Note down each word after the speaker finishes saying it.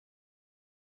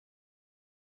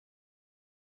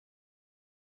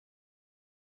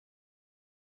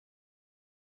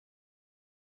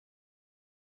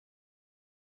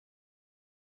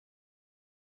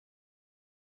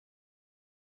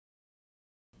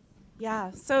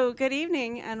Yeah, so good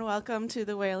evening and welcome to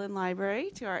the Wayland Library,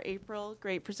 to our April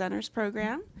Great Presenters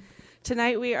program.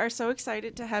 Tonight we are so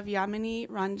excited to have Yamini,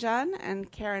 Ranjan,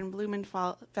 and Karen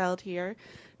Blumenfeld here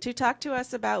to talk to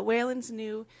us about Wayland's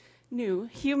new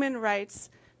Human Rights,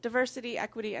 Diversity,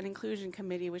 Equity, and Inclusion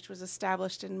Committee, which was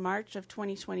established in March of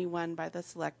 2021 by the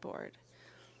Select Board.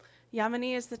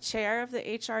 Yamini is the chair of the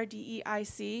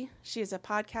HRDEIC. She is a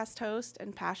podcast host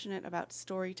and passionate about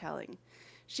storytelling.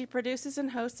 She produces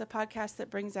and hosts a podcast that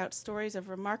brings out stories of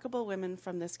remarkable women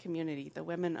from this community, the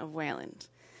women of Wayland.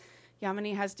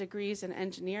 Yamini has degrees in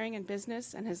engineering and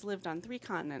business and has lived on 3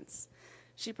 continents.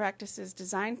 She practices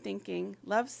design thinking,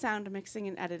 loves sound mixing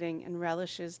and editing, and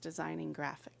relishes designing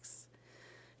graphics.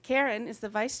 Karen is the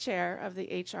vice chair of the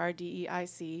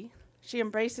HRDEIC. She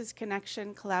embraces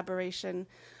connection, collaboration,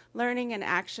 learning, and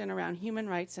action around human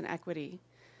rights and equity.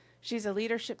 She's a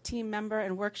leadership team member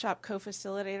and workshop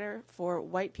co-facilitator for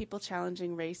White People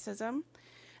Challenging Racism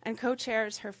and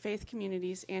co-chairs her faith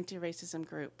community's anti-racism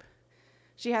group.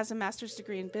 She has a master's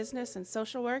degree in business and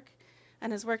social work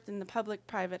and has worked in the public,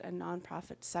 private, and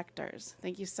nonprofit sectors.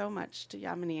 Thank you so much to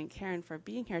Yamini and Karen for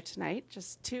being here tonight.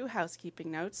 Just 2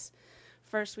 housekeeping notes.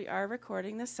 First, we are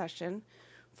recording this session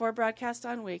for broadcast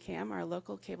on Waycam, our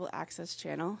local cable access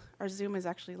channel. Our Zoom is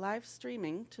actually live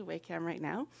streaming to Waycam right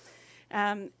now.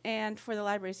 And for the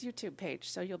library's YouTube page,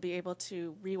 so you'll be able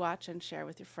to rewatch and share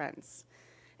with your friends.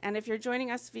 And if you're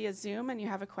joining us via Zoom and you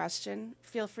have a question,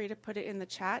 feel free to put it in the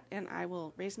chat, and I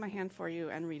will raise my hand for you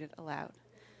and read it aloud.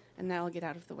 And now I'll get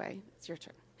out of the way. It's your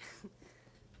turn.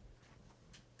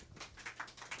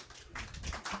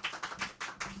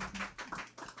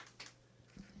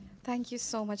 Thank you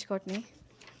so much, Courtney.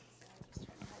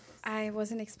 I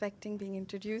wasn't expecting being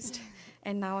introduced,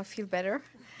 and now I feel better.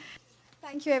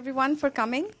 Thank you, everyone, for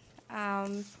coming.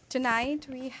 Tonight,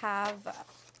 we have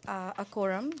a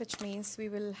quorum, which means we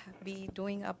will be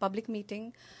doing a public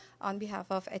meeting on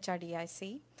behalf of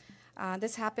HRDEIC.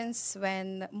 This happens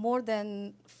when more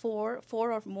than four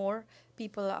or more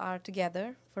people are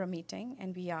together for a meeting,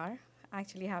 and we are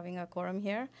actually having a quorum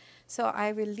here. So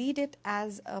I will lead it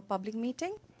as a public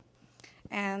meeting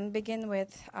and begin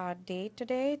with our date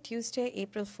today, Tuesday,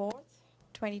 April 4th,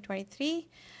 2023.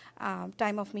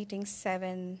 Time of meeting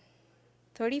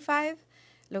 7:35.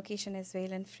 Location is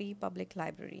Wayland Free Public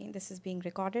Library. This is being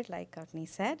recorded, like Courtney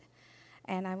said.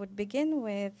 And I would begin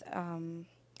with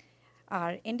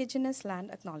our Indigenous Land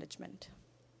Acknowledgement.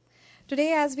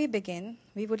 Today, as we begin,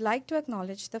 we would like to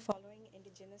acknowledge the following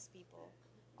Indigenous people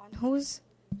on whose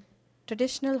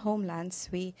traditional homelands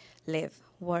we live,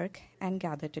 work, and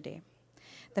gather today.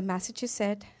 The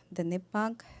Massachusetts, the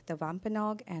Nipmuc, the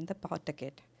Wampanoag, and the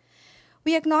Pawtucket.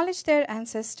 We acknowledge their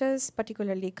ancestors,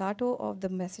 particularly Cato of the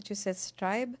Massachusetts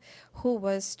tribe, who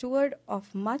was steward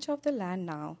of much of the land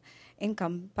now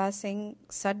encompassing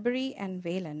Sudbury and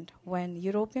Wayland when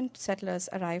European settlers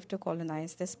arrived to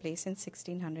colonize this place in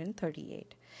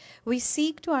 1638. We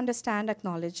seek to understand,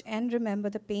 acknowledge, and remember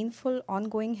the painful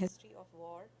ongoing history of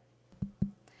war,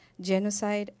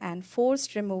 genocide, and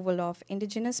forced removal of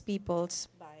indigenous peoples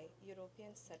by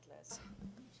European settlers.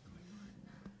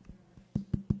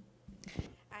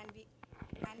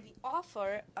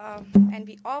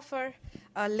 We offer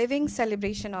a living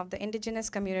celebration of the indigenous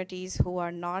communities who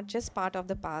are not just part of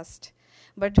the past,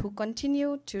 but who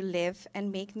continue to live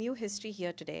and make new history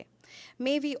here today.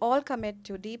 May we all commit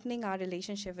to deepening our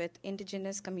relationship with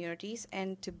indigenous communities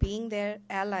and to being their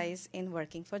allies in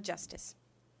working for justice.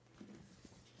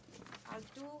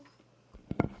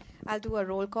 I'll do a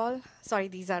roll call. Sorry,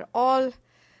 these are all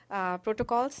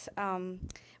protocols.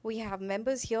 We have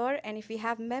members here, and if we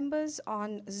have members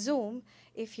on Zoom,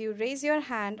 if you raise your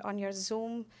hand on your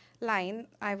Zoom line,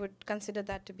 I would consider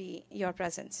that to be your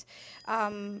presence.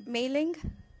 Mailing,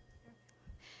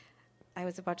 I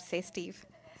was about to say Steve.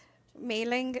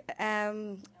 Mailing,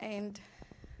 and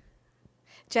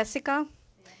Jessica,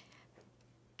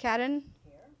 Karen,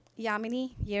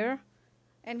 Yamini, here,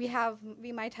 and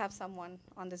we might have someone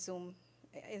on the Zoom.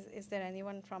 Is there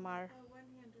anyone from our...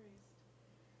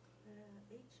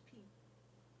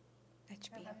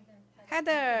 HP.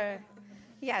 Heather.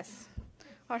 Yes.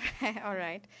 All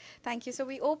right. Thank you. So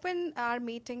we open our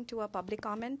meeting to a public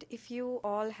comment. If you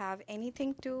all have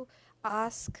anything to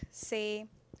ask, say,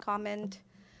 comment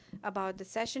about the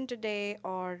session today,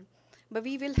 but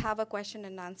we will have a question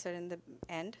and answer in the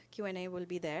end. Q&A will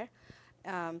be there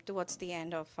towards the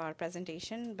end of our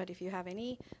presentation. But if you have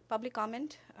any public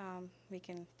comment, we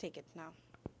can take it now.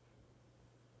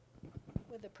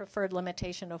 With the preferred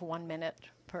limitation of 1 minute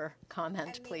per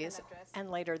comment, please.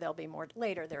 And later there'll be more.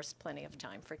 Later there's plenty of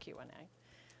time for Q&A.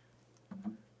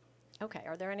 Okay,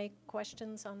 are there any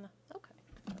questions on the? Okay.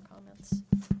 comments?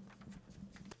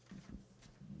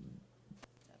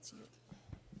 That's you.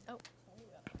 Oh, we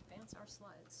gotta advance our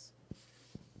slides.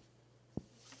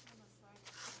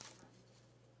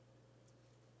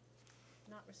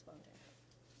 Not responding.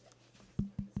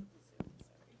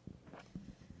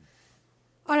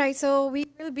 All right, so we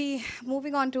will be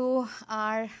moving on to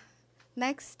our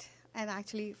next and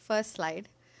actually first slide.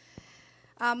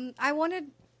 I wanted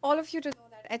all of you to know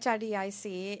that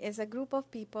HRDEIC is a group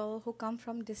of people who come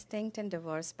from distinct and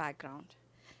diverse background.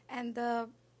 And the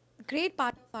great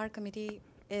part of our committee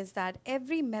is that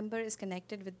every member is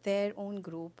connected with their own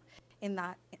group in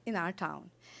our town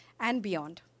and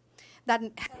beyond. That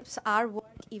helps our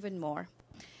work even more.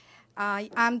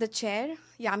 I'm the chair,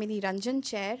 Yamini Ranjan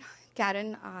chair.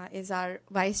 Karen is our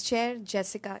vice chair.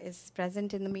 Jessica is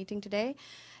present in the meeting today.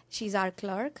 She's our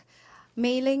clerk.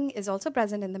 Mailing is also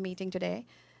present in the meeting today.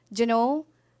 Jano,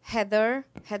 Heather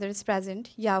is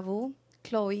present. Yavu,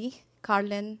 Chloe,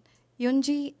 Carlin,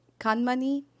 Yunji,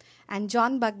 Kanmani, and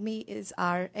John Bugme is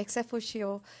our ex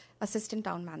officio assistant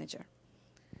town manager.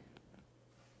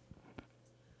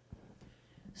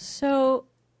 So,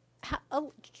 a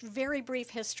very brief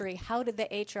history. How did the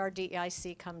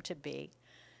HRDEIC come to be?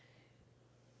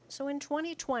 So in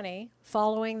 2020,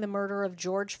 following the murder of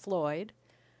George Floyd,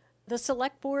 the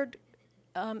Select Board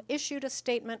issued a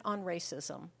statement on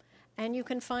racism. And you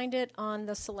can find it on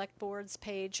the Select Board's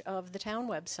page of the town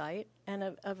website.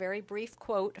 And a very brief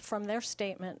quote from their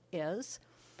statement is,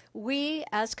 "We,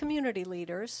 as community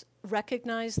leaders,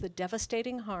 recognize the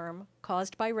devastating harm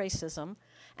caused by racism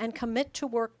and commit to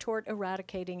work toward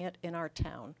eradicating it in our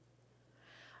town."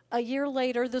 A year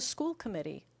later, the school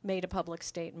committee made a public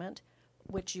statement,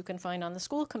 which you can find on the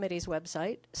school committee's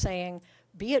website, saying,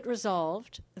 "Be it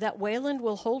resolved that Wayland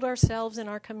will hold ourselves and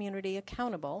our community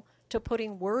accountable to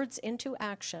putting words into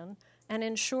action and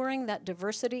ensuring that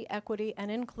diversity, equity,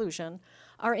 and inclusion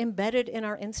are embedded in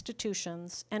our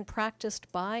institutions and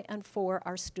practiced by and for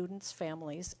our students,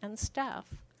 families, and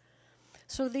staff."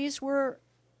 So these were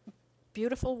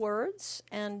beautiful words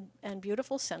and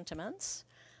beautiful sentiments.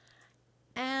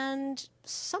 And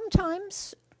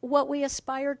sometimes what we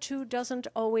aspire to doesn't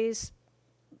always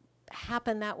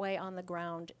happen that way on the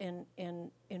ground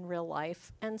in real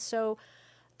life. And so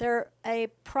a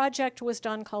project was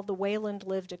done called the Wayland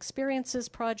Lived Experiences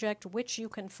Project, which you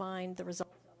can find the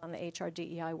results on the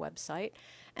HRDEI website.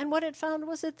 And what it found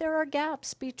was that there are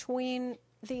gaps between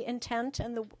the intent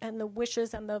and the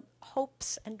wishes and the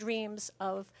hopes and dreams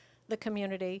of the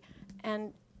community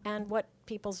and what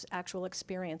people's actual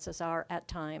experiences are at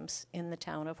times in the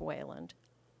town of Wayland.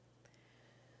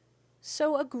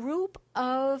 So a group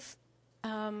of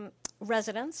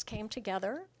residents came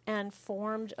together and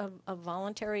formed a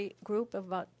voluntary group of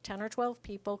about 10 or 12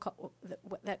 people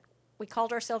that we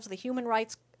called ourselves the Human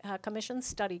Rights Commission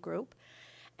Study Group.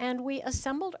 And we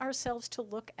assembled ourselves to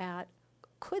look at,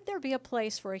 could there be a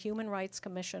place for a Human Rights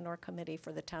Commission or committee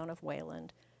for the town of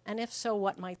Wayland? And if so,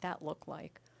 what might that look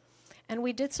like? And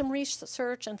we did some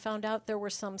research and found out there were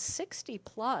some 60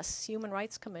 plus human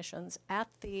rights commissions at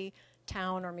the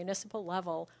town or municipal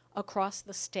level across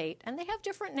the state. And they have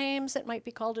different names. It might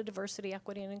be called a Diversity,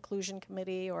 Equity, and Inclusion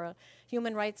Committee or a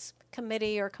Human Rights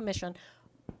Committee or Commission,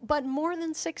 but more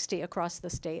than 60 across the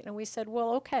state. And we said,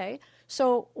 well, okay,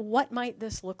 so what might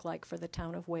this look like for the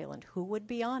town of Wayland? Who would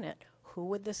be on it? Who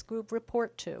would this group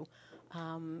report to?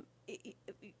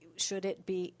 Should it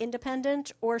be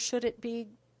independent or should it be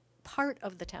part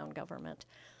of the town government?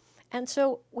 And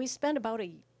so we spent about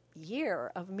a year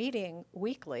of meeting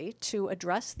weekly to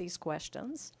address these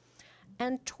questions.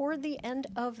 And toward the end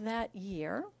of that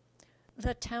year,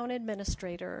 the town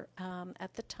administrator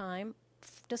at the time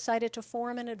decided to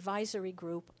form an advisory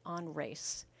group on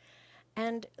race.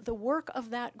 And the work of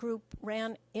that group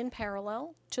ran in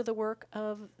parallel to the work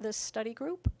of this study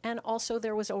group, and also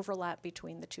there was overlap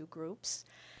between the two groups.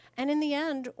 And in the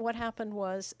end, what happened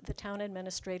was the town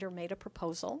administrator made a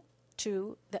proposal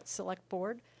to that select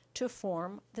board to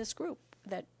form this group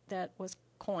that was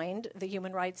coined the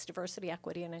Human Rights, Diversity,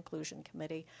 Equity, and Inclusion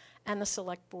Committee. And the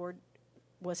select board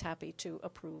was happy to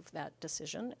approve that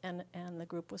decision, and the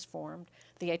group was formed.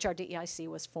 The HRDEIC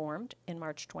was formed in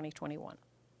March 2021.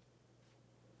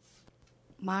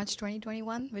 March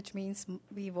 2021, which means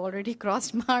we've already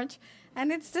crossed March,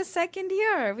 and it's the second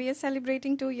year. We are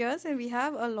celebrating 2 years, and we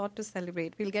have a lot to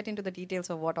celebrate. We'll get into the details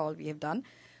of what all we have done,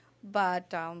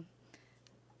 but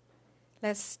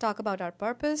let's talk about our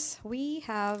purpose. We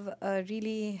have a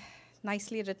really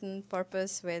nicely written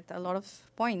purpose with a lot of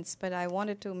points, but I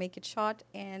wanted to make it short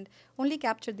and only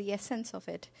capture the essence of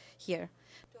it here.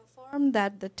 To affirm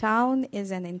that the town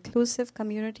is an inclusive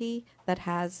community that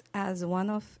has as one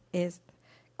of its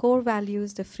core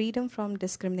values the freedom from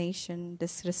discrimination,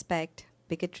 disrespect,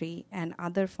 bigotry, and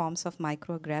other forms of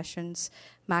microaggressions,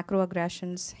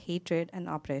 macroaggressions, hatred, and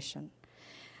oppression.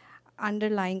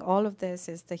 Underlying all of this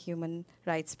is the human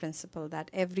rights principle that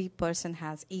every person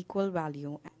has equal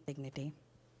value and dignity.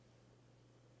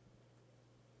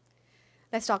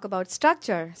 Let's talk about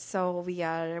structure. So we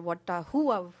are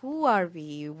who are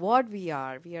we? What we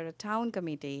are? We are a town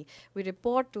committee. We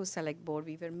report to Select Board.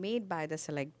 We were made by the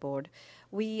Select Board.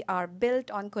 We are built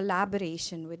on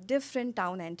collaboration with different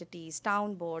town entities,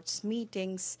 town boards,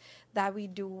 meetings that we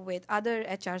do with other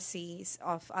HRCs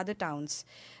of other towns.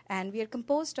 And we are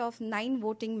composed of 9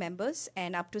 voting members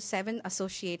and up to 7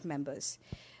 associate members.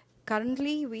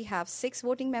 Currently, we have 6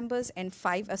 voting members and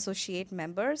 5 associate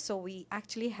members, so we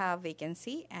actually have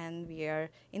vacancy, and we are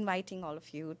inviting all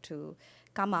of you to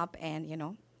come up and,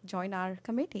 join our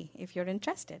committee if you're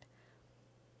interested.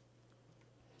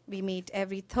 We meet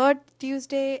every 3rd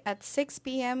Tuesday at 6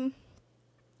 p.m.,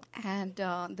 and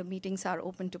the meetings are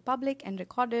open to public and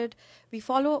recorded. We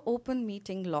follow open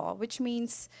meeting law, which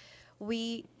means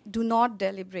we do not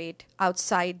deliberate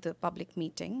outside the public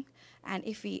meeting. And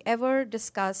if we ever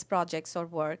discuss projects or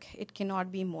work, it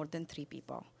cannot be more than 3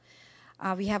 people.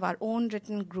 We have our own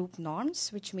written group norms,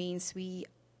 which means we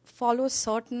follow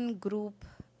certain group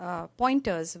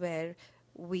pointers where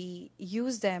we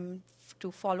use them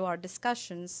to follow our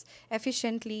discussions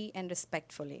efficiently and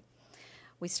respectfully.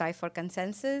 We strive for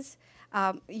consensus.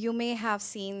 You may have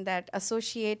seen that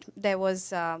there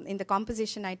was, in the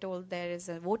composition I told, there is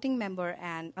a voting member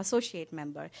and associate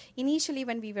member. Initially,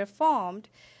 when we were formed,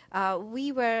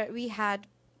 we had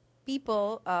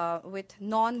people with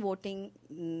non-voting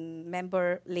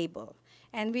member label,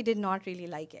 and we did not really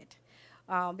like it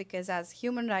because as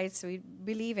human rights, we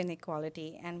believe in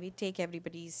equality, and we take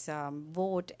everybody's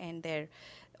vote and their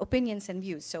opinions and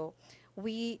views. So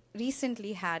we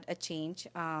recently had a change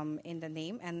in the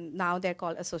name, and now they're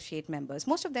called associate members.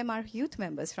 Most of them are youth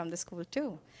members from the school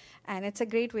too. And it's a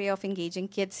great way of engaging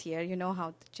kids here. You know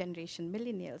how the generation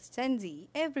millennials, Gen Z,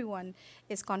 everyone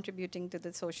is contributing to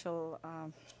the social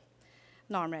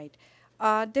norm, right?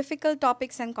 Difficult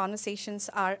topics and conversations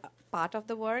are part of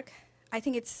the work. I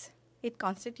think it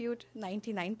constitutes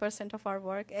 99% of our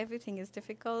work. Everything is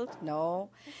difficult? No.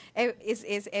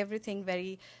 Is everything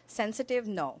very sensitive?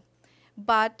 No.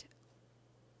 But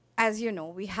as you know,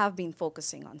 we have been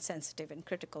focusing on sensitive and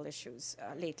critical issues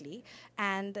lately.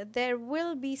 And there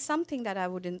will be something that I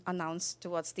would announce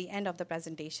towards the end of the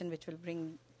presentation, which will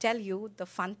tell you the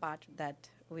fun part that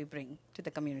we bring to the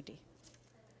community.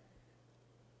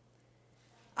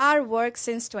 Our work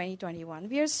since 2021.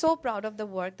 We are so proud of the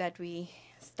work that we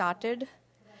started,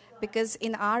 because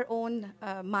in our own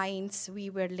minds, we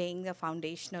were laying the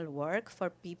foundational work for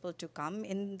people to come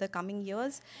in the coming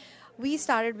years. We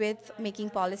started with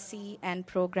making policy and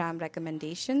program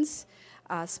recommendations,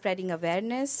 spreading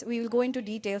awareness. We will go into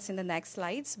details in the next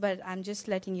slides, but I'm just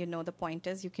letting you know the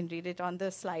pointers. You can read it on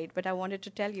the slide, but I wanted to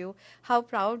tell you how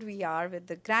proud we are with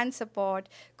the grant support,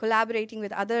 collaborating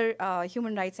with other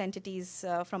human rights entities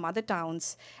from other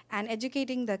towns, and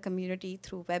educating the community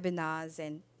through webinars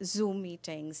and Zoom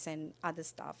meetings and other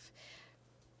stuff.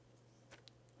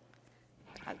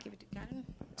 I'll give it to Karen.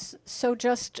 So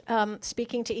just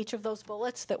speaking to each of those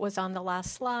bullets that was on the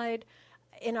last slide,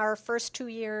 in our first 2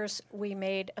 years, we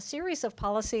made a series of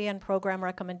policy and program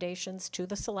recommendations to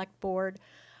the Select Board,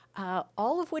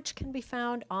 all of which can be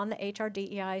found on the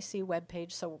HRDEIC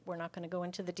webpage, so we're not going to go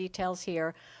into the details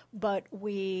here, but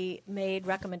we made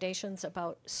recommendations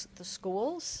about the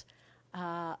schools,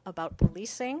 about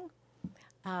policing,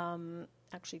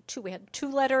 actually we had 2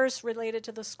 letters related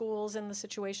to the schools and the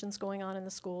situations going on in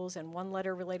the schools, and 1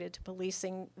 letter related to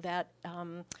policing that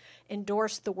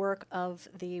endorsed the work of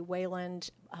the Wayland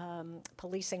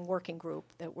Policing Working Group.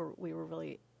 We were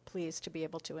really pleased to be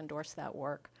able to endorse that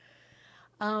work.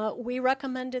 We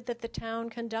recommended that the town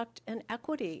conduct an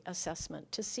equity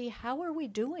assessment to see how are we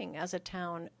doing as a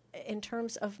town in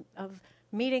terms of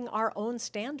meeting our own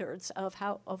standards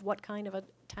of what kind of a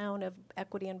town of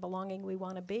equity and belonging we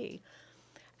want to be.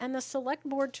 And the Select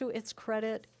Board, to its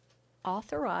credit,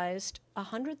 authorized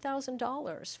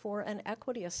 $100,000 for an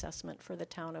equity assessment for the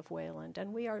town of Wayland,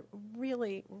 and we are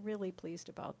really, really pleased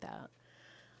about that.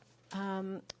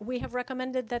 We have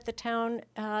recommended that the town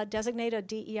designate a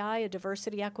DEI, a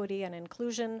diversity, equity, and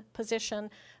inclusion position.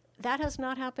 That has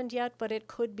not happened yet, but it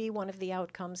could be one of the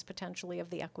outcomes potentially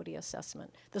of the equity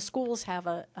assessment. The schools have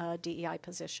a DEI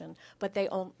position, but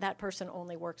that person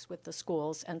only works with the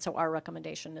schools, and so our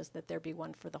recommendation is that there be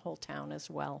one for the whole town as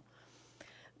well.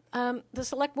 The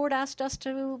select board asked us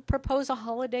to propose a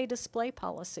holiday display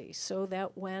policy so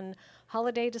that when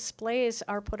holiday displays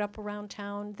are put up around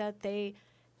town, that they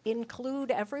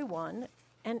include everyone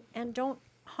and don't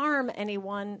harm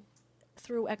anyone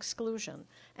through exclusion.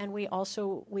 And we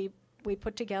also, we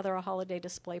put together a holiday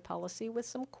display policy with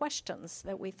some questions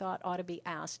that we thought ought to be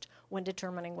asked when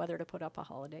determining whether to put up a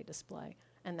holiday display.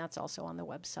 And that's also on the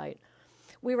website.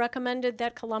 We recommended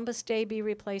that Columbus Day be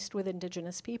replaced with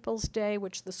Indigenous Peoples Day,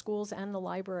 which the schools and the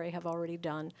library have already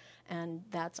done, and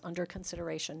that's under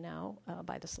consideration now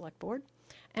by the select board.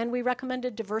 And we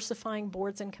recommended diversifying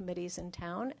boards and committees in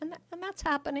town, and that's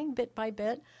happening bit by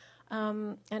bit.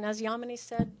 And as Yamini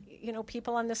said, you know,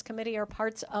 people on this committee are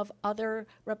parts of other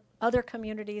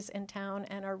communities in town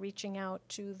and are reaching out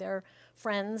to their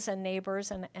friends and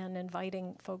neighbors and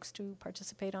inviting folks to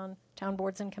participate on town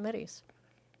boards and committees.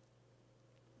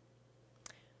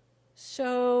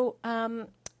 So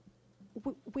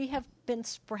we have been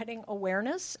spreading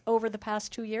awareness over the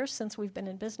past 2 years since we've been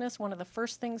in business. One of the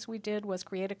first things we did was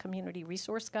create a community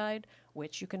resource guide,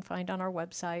 which you can find on our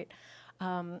website,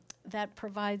 that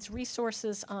provides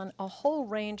resources on a whole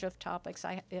range of topics.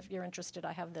 If you're interested,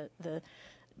 I have the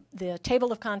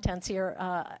table of contents here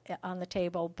on the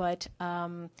table, but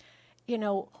you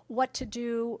know, what to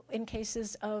do in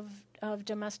cases of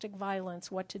domestic violence,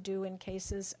 what to do in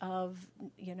cases of,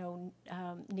 you know,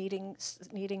 needing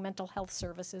mental health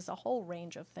services, a whole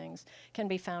range of things can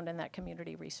be found in that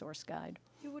community resource guide.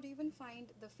 You would even find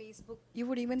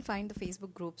the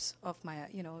Facebook groups of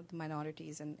the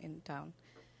minorities in town.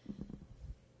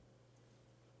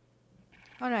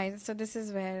 All right, so this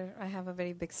is where I have a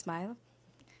very big smile.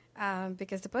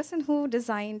 Because the person who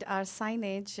designed our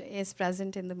signage is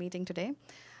present in the meeting today.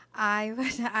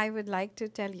 I would like to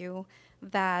tell you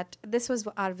that this was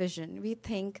our vision. We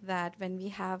think that when we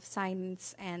have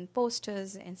signs and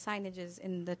posters and signages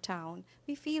in the town,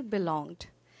 we feel belonged.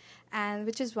 And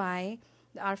which is why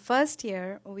our first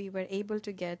year we were able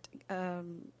to get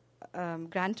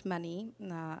grant money.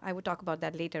 I would talk about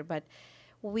that later, but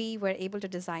we were able to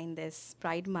design this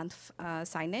Pride Month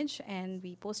signage, and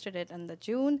we posted it in the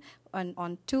June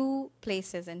on 2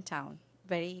 places in town,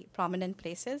 very prominent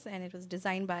places, and it was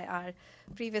designed by our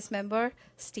previous member,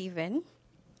 Steven.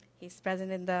 He's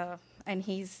present and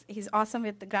he's awesome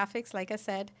with the graphics. Like I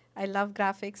said, I love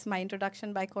graphics. My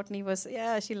introduction by Courtney was,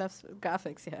 yeah, she loves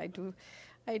graphics. Yeah,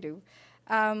 I do.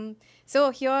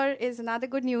 So here is another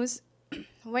good news.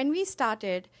 When we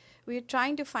started, we were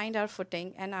trying to find our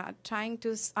footing and trying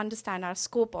to understand our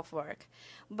scope of work.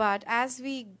 But as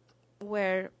we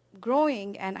were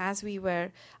growing and as we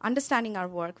were understanding our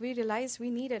work, we realized we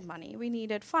needed money, we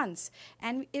needed funds.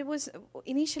 And it was,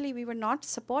 initially we were not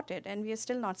supported, and we are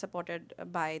still not supported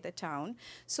by the town.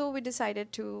 So we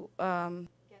decided to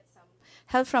get some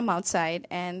help from outside,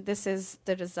 and this is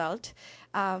the result.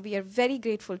 We are very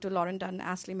grateful to Lauren Dunn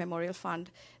Astley Memorial Fund.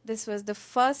 This was the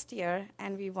first year,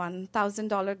 and we won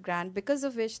 $1,000 grant, because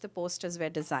of which the posters were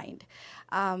designed.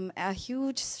 A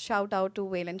huge shout out to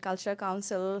Wayland Culture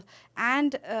Council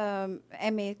and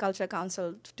MA Culture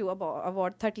Council to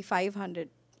award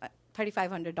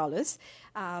 $3,500.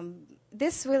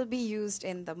 This will be used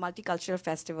in the Multicultural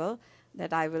Festival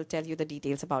that I will tell you the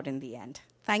details about in the end.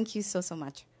 Thank you so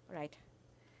much. All right.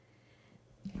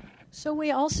 So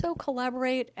we also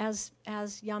collaborate, as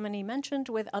Yamini mentioned,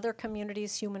 with other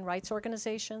communities' human rights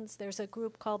organizations. There's a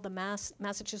group called the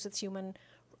Massachusetts Human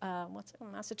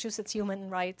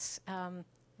Rights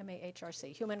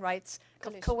MAHRC, Human Rights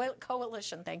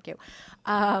Coalition. Thank you.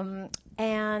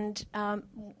 And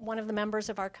one of the members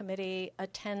of our committee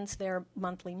attends their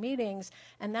monthly meetings,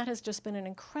 and that has just been an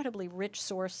incredibly rich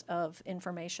source of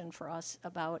information for us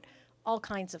about all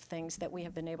kinds of things that we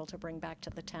have been able to bring back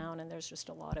to the town, and there's just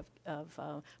a lot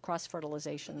of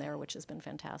cross-fertilization there, which has been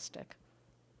fantastic.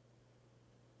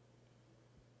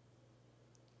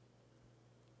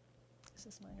 Is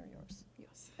this mine or yours?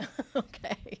 Yes.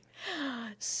 Okay.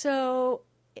 So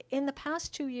in the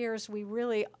past 2 years, we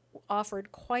really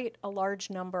offered quite a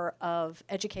large number of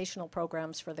educational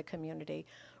programs for the community,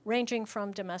 ranging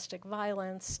from domestic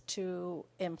violence to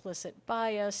implicit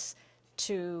bias,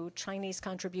 to Chinese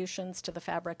contributions to the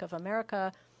fabric of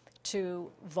America, to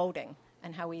voting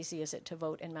and how easy is it to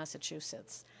vote in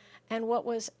Massachusetts. And what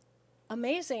was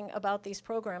amazing about these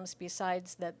programs,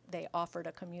 besides that they offered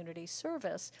a community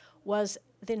service, was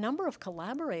the number of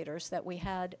collaborators that we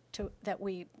had that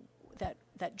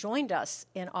joined us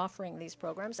in offering these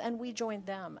programs, and we joined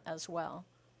them as well.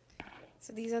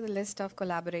 So these are the list of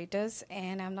collaborators,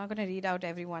 and I'm not going to read out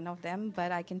every one of them,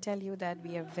 but I can tell you that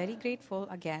we are very grateful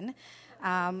again,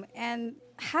 and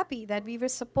happy that we were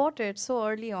supported so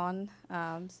early on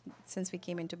since we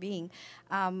came into being.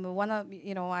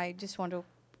 I just want to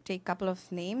take a couple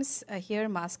of names here.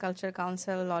 Mass Culture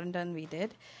Council, London, we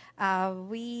did.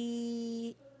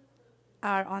 We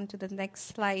are on to the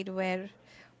next slide where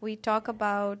we talk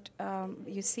about,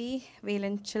 you see,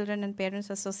 Wayland Children and Parents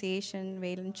Association,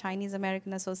 Wayland Chinese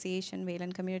American Association,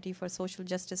 Wayland Community for Social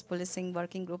Justice Policing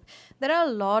Working Group. There are a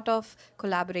lot of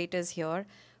collaborators here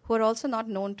who are also not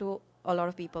known to a lot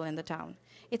of people in the town.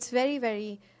 It's very,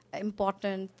 very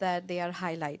important that they are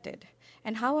highlighted.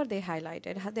 And how are they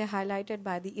highlighted? They're highlighted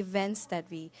by the events that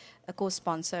we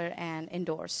co-sponsor and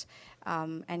endorse.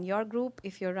 And your group,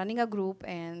 if you're running a group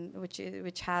and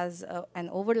which has an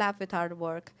overlap with our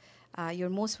work, you're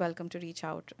most welcome to reach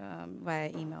out via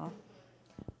email.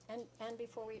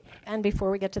 And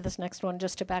before we get to this next one,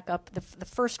 just to back up, the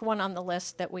first one on the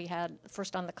list that we had,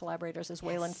 first on the collaborators, is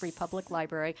Wayland Free Public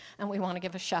Library, and we want to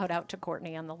give a shout out to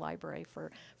Courtney and the library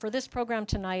for this program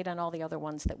tonight and all the other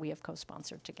ones that we have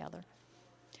co-sponsored together.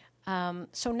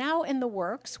 So now in the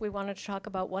works, we wanted to talk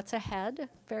about what's ahead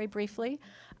very briefly.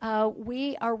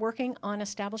 We are working on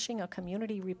establishing a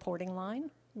community reporting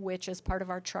line, which is part of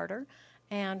our charter,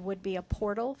 and would be a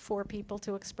portal for people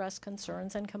to express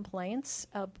concerns and complaints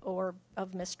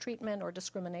of mistreatment or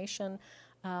discrimination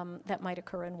that might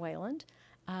occur in Wayland.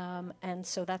 And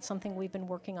so that's something we've been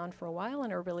working on for a while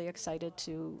and are really excited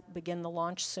to begin the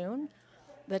launch soon.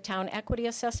 The town equity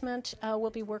assessment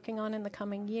we'll be working on in the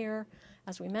coming year.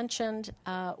 As we mentioned,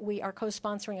 we are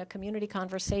co-sponsoring a community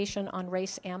conversation on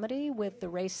race amity with the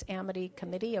Race Amity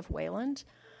Committee of Wayland.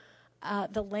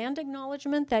 The land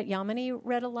acknowledgement that Yamini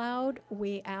read aloud,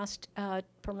 we asked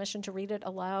permission to read it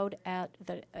aloud at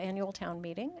the annual town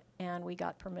meeting, and we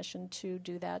got permission to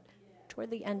do that toward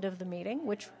the end of the meeting,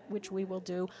 which we will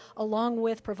do, along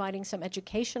with providing some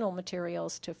educational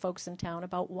materials to folks in town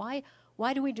about why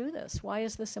do we do this? Why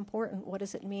is this important? What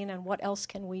does it mean? And what else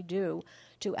can we do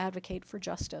to advocate for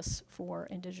justice for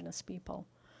Indigenous people?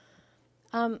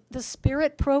 The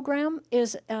Spirit program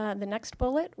is the next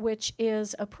bullet, which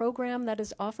is a program that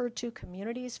is offered to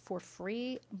communities for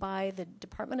free by the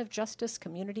Department of Justice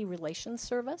Community Relations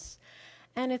Service.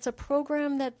 And it's a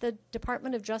program that the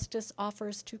Department of Justice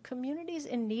offers to communities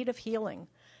in need of healing,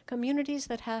 communities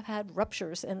that have had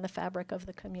ruptures in the fabric of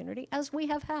the community, as we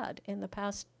have had in the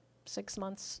past 6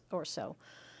 months or so.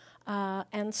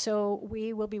 And so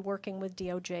we will be working with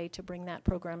DOJ to bring that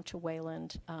program to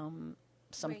Wayland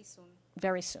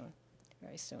very soon.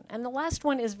 And the last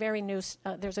one is very new.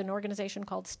 There's an organization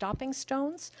called Stopping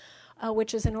Stones,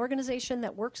 which is an organization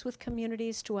that works with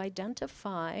communities to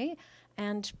identify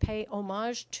and pay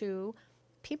homage to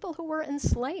people who were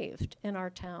enslaved in our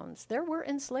towns. There were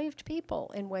enslaved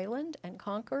people in Wayland and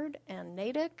Concord and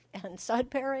Natick and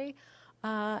Sudbury,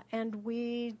 and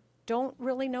we don't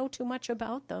really know too much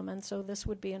about them, and so this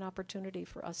would be an opportunity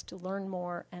for us to learn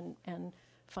more and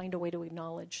find a way to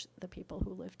acknowledge the people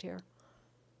who lived here.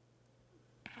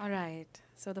 All right,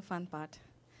 so the fun part.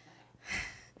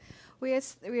 We are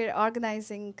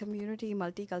organizing Community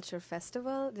Multicultural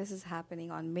Festival. This is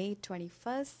happening on May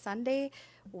 21st, Sunday,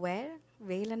 where?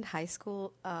 Wayland High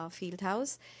School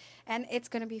Fieldhouse. And it's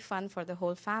going to be fun for the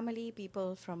whole family.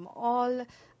 People from all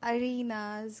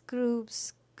arenas,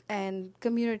 groups, and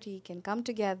community can come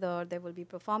together. There will be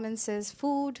performances,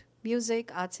 food,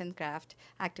 music, arts and craft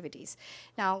activities.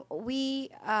 Now, we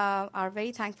are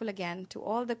very thankful again to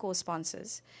all the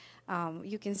co-sponsors.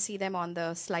 You can see them on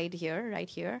the slide here, right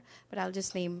here, but I'll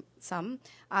just name some.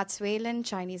 Arts Wayland,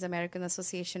 Chinese American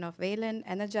Association of Wayland,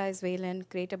 Energize Wayland,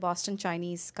 Greater Boston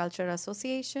Chinese Culture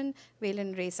Association,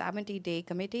 Wayland Race Amity Day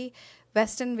Committee,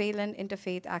 Western Wayland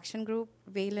Interfaith Action Group,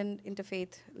 Wayland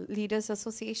Interfaith Leaders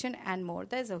Association, and more.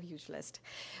 There's a huge list.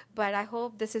 But I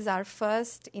hope this is our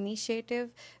first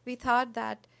initiative. We thought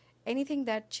that anything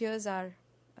that cheers our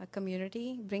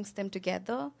community, brings them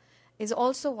together, is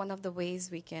also one of the ways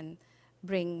we can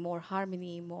bring more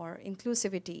harmony, more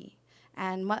inclusivity.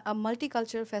 And a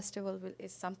multicultural festival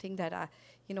is something that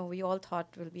we all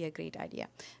thought will be a great idea.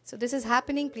 So this is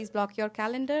happening. Please block your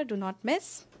calendar. Do not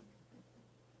miss.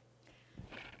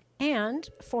 And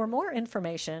for more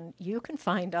information, you can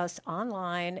find us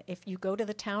online if you go to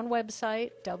the town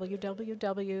website,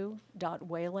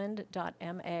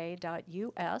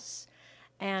 www.wayland.ma.us,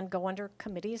 and go under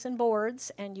committees and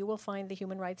boards, and you will find the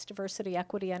Human Rights, Diversity,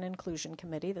 Equity, and Inclusion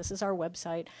Committee. This is our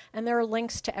website, and there are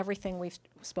links to everything we've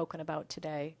spoken about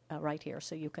today right here,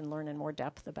 so you can learn in more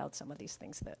depth about some of these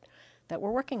things that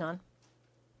we're working on.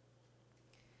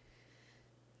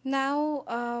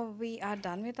 Now we are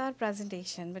done with our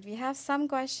presentation, but we have some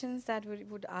questions that we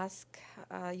would ask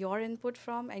your input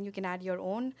from, and you can add your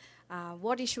own.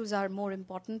 What issues are more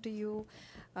important to you?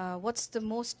 What's the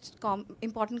most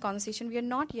important conversation we are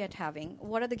not yet having?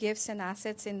 What are the gifts and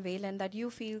assets in Wayland that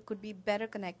you feel could be better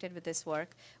connected with this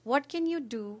work? What can you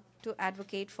do to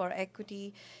advocate for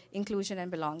equity, inclusion,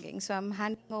 and belonging? So I'm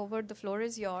handing over. The floor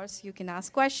is yours. You can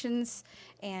ask questions,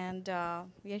 and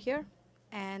we are here.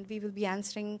 And we will be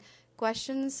answering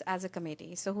questions as a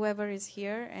committee. So whoever is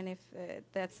here, and if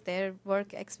that's their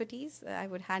work expertise, I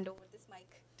would hand over this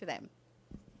mic to them.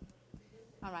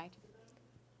 All right.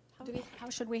 How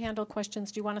should we handle questions?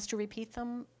 Do you want us to repeat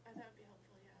them? That would be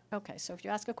helpful, yeah. Okay, so if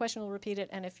you ask a question, we'll repeat it,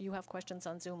 and if you have questions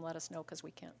on Zoom, let us know, because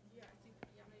we can't. Yeah, I think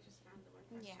Yamini just found the one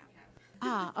question we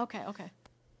have. Okay.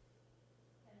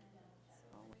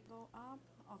 So we go up.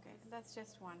 Okay, that's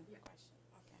just one question.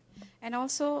 Okay. And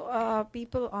also,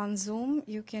 people on Zoom,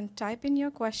 you can type in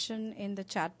your question in the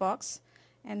chat box,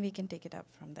 and we can take it up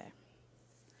from there.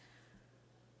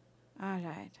 All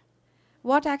right.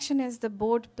 What action is the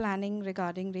board planning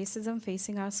regarding racism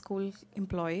facing our school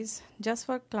employees? Just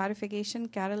for clarification,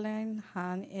 Caroline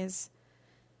Han is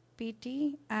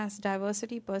PT as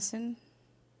diversity person.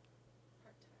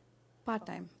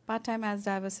 Part-time. Part-time as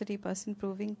diversity person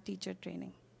proving teacher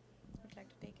training. Would like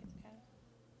to take it,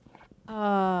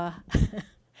 Karen?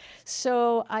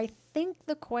 So I think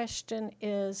the question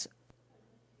is,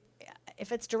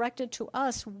 if it's directed to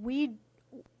us, we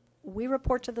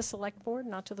report to the select board,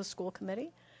 not to the school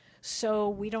committee. So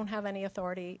we don't have any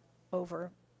authority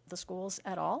over the schools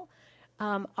at all.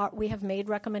 We have made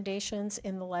recommendations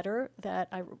in the letter that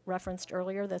I referenced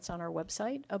earlier that's on our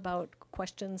website about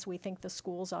questions we think the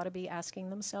schools ought to be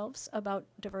asking themselves about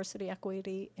diversity,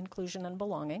 equity, inclusion, and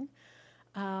belonging.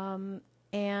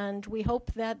 And we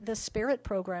hope that the SPIRIT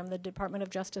program, the Department of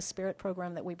Justice SPIRIT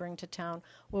program that we bring to town,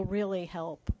 will really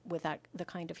help with that, the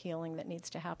kind of healing that needs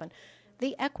to happen.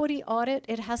 The equity audit,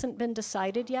 it hasn't been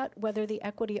decided yet whether the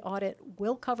equity audit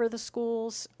will cover the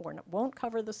schools or won't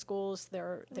cover the schools.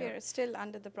 We're still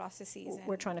under the processes.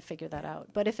 We're trying to figure that out.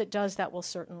 But if it does, that will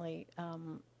certainly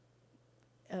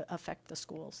affect the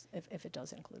schools, if it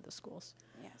does include the schools.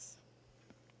 Yes.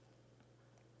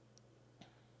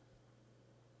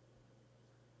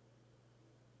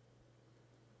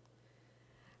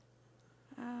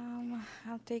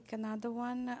 I'll take another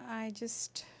one. I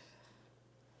just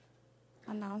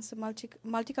announced the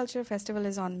Multicultural Festival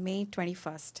is on May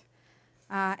 21st.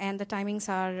 And the timings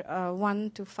are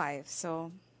 1 to 5.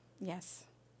 So, yes,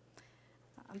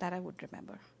 that I would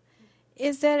remember.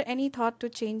 Is there any thought to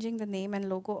changing the name and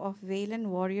logo of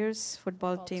Wayland Warriors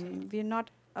football team? We're not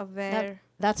aware.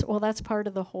 That's part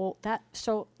of the whole.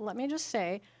 So let me just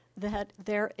say that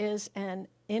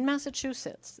in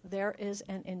Massachusetts, there is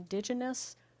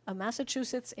a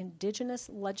Massachusetts indigenous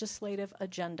legislative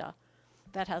agenda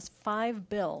that has 5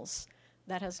 bills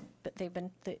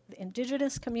the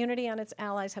indigenous community and its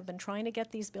allies have been trying to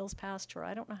get these bills passed for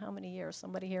I don't know how many years.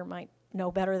 Somebody here might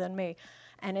know better than me.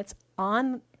 And it's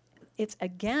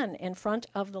again in front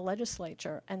of the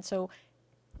legislature. And so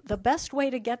the best way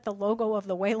to get the logo of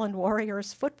the Wayland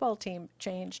Warriors football team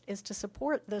changed is to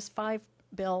support this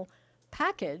 5-bill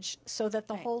package so that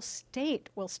the whole state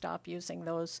will stop using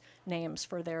those names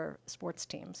for their sports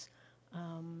teams.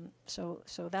 So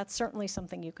that's certainly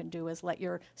something you can do, is let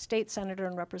your state senator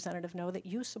and representative know that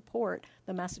you support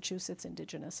the Massachusetts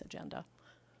Indigenous agenda.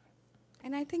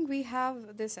 And I think we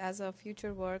have this as a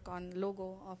future work on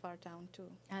logo of our town too.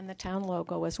 And the town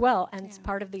logo as well. And it's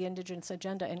part of the Indigenous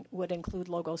agenda and would include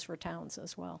logos for towns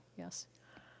as well, yes.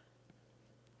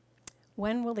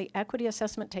 When will the equity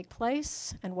assessment take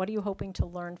place, and what are you hoping to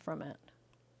learn from it?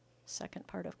 Second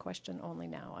part of question only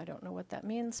now. I don't know what that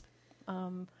means.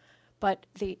 But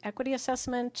the equity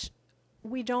assessment,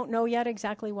 we don't know yet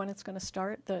exactly when it's going to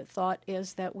start. The thought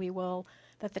is that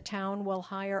the town will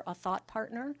hire a thought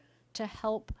partner to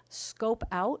help scope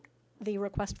out the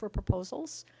request for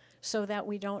proposals so that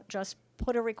we don't just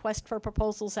put a request for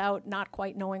proposals out not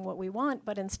quite knowing what we want,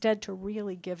 but instead to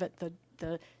really give it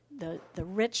the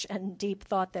rich and deep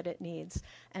thought that it needs.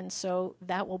 And so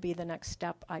that will be the next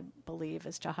step, I believe,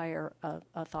 is to hire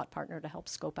a thought partner to help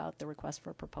scope out the request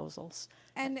for proposals.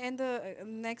 And the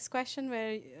next question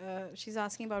where she's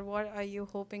asking about what are you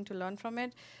hoping to learn from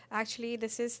it, actually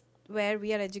this is where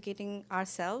we are educating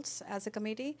ourselves as a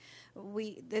committee.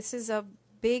 This is a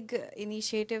big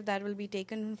initiative that will be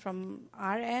taken from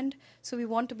our end, so we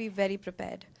want to be very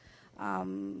prepared.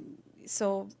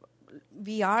 So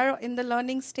we are in the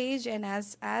learning stage, and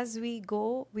as we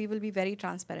go, we will be very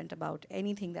transparent about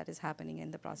anything that is happening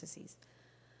in the processes.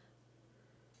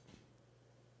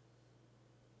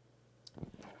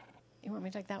 You want me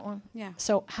to take that one? Yeah.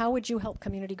 So how would you help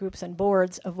community groups and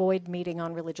boards avoid meeting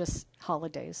on religious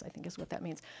holidays, I think is what that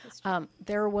means.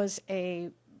 There was a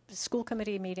school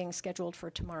committee meeting scheduled for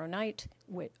tomorrow night,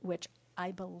 which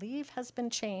I believe has been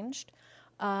changed.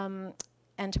 And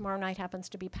tomorrow night happens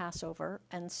to be Passover.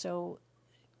 And so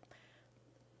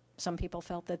some people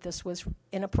felt that this was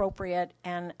inappropriate.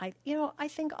 And I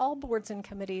think all boards and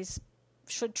committees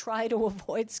should try to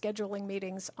avoid scheduling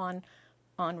meetings on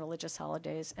religious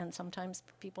holidays, and sometimes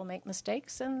people make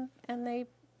mistakes and then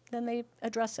they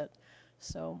address it.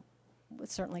 So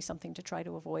it's certainly something to try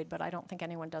to avoid, but I don't think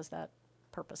anyone does that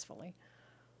purposefully.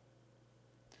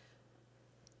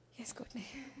 Yes, Courtney.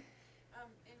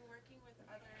 In working with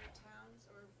other towns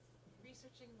or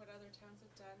researching what other towns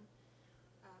have done,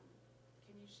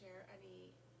 can you share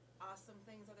any awesome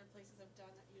things other places have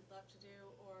done that you'd love to do,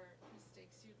 or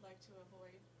mistakes you'd like to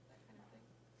avoid, that kind of thing?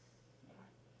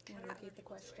 Do you want to repeat the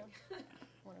question?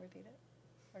 Want to repeat it?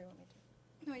 Or you want me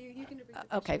to? No, you can repeat the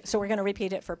question. Okay, so we're going to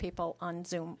repeat it for people on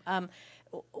Zoom.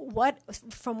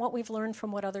 From what we've learned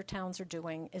from what other towns are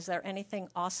doing, is there anything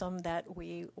awesome that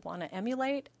we want to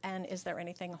emulate, and is there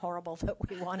anything horrible that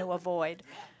we want to avoid?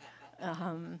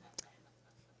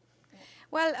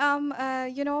 Well,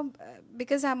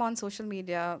 because I'm on social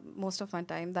media most of my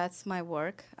time, that's my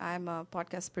work. I'm a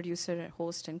podcast producer,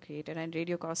 host, and creator, and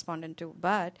radio correspondent too.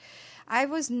 But I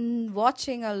was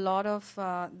watching a lot of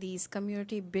these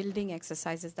community building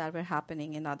exercises that were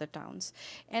happening in other towns.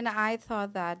 And I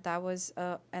thought that that was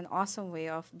an awesome way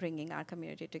of bringing our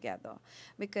community together.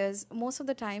 Because most of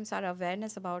the times our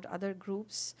awareness about other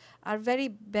groups are very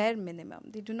bare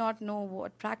minimum. They do not know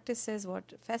what practices, what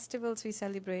festivals we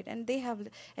celebrate, and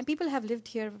people have lived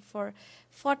here for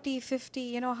 40,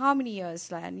 50, how many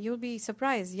years, and you'll be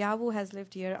surprised. Yavu has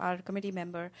lived here, our committee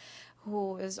member,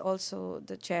 who is also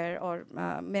the chair or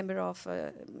member of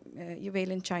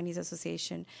Wayland Chinese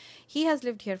Association. He has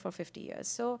lived here for 50 years.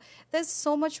 So there's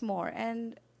so much more,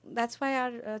 and that's why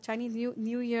our Chinese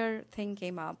New Year thing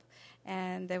came up.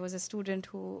 And there was a student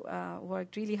who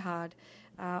worked really hard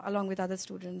along with other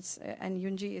students, and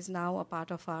Yunji is now a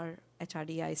part of our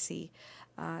HRDEIC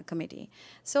committee.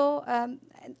 So,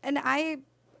 and I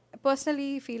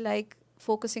personally feel like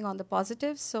focusing on the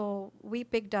positives. So we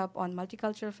picked up on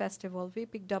multicultural festival. We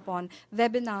picked up on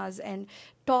webinars and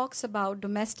talks about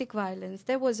domestic violence.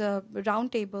 There was a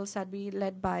roundtable that we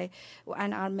led by,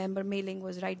 and our member mailing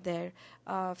was right there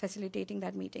facilitating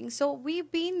that meeting. So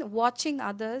we've been watching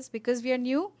others because we are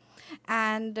new,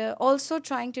 and also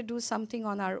trying to do something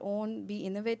on our own, be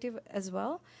innovative as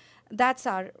well. That's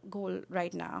our goal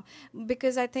right now,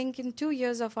 because I think in 2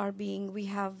 years of our being, we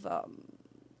have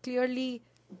clearly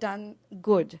done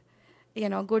good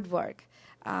work.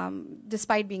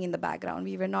 Despite being in the background,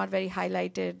 we were not very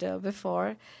highlighted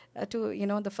before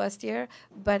the first year,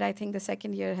 but I think the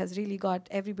second year has really got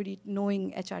everybody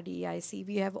knowing HRDEIC.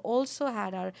 We have also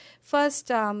had our first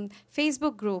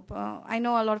Facebook group. I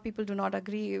know a lot of people do not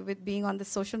agree with being on the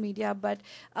social media, but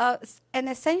an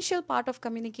essential part of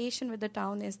communication with the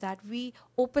town is that we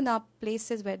open up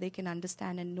places where they can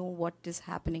understand and know what is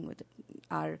happening with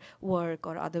our work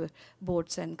or other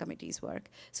boards and committees' work.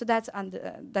 So that's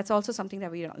also something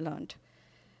that we learned.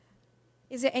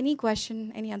 Is there any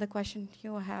other question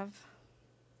you have?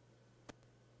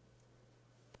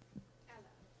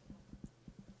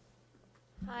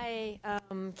 Hi,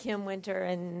 Kim Winter,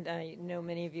 and I know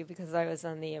many of you because I was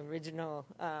on the original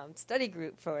study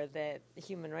group for the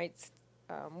human rights,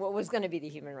 what was going to be the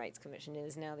Human Rights Commission. It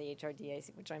is now the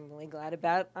HRDEIC, which I'm really glad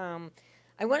about.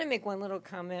 I want to make one little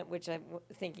comment, which I'm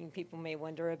thinking people may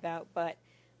wonder about, but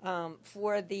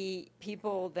for the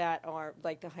people that are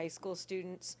like the high school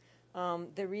students,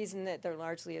 the reason that they're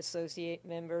largely associate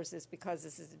members is because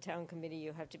this is a town committee.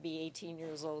 You have to be 18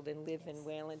 years old and live in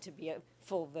Wayland to be a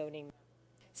full voting member.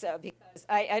 So because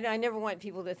I never want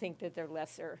people to think that they're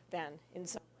lesser than in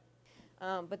some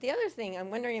way. But the other thing, I'm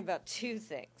wondering about two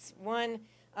things. One,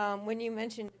 when you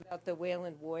mentioned about the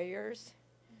Wayland Warriors,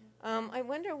 I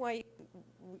wonder why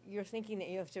you're thinking that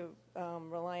you have to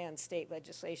rely on state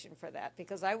legislation for that.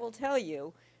 Because I will tell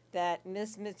you that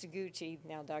Ms. Misaguchi,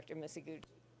 now Dr. Misaguchi,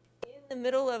 in the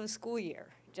middle of a school year,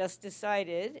 just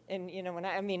decided, and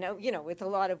with a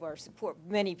lot of our support,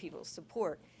 many people's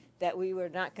support, that we were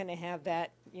not going to have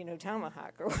that,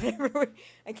 tomahawk or whatever.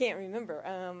 I can't remember.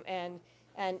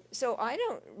 And so I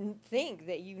don't think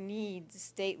that you need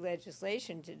state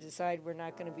legislation to decide we're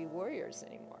not going to be warriors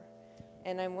anymore.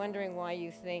 And I'm wondering why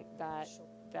you think that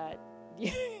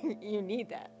you need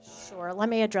that. Sure. Let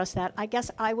me address that. I guess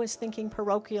I was thinking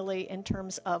parochially in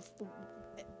terms of,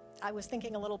 I was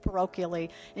thinking a little parochially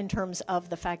in terms of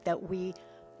the fact that we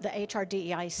the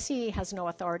HRDEIC has no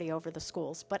authority over the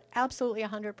schools, but absolutely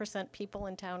 100% people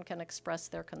in town can express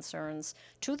their concerns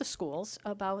to the schools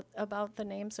about the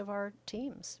names of our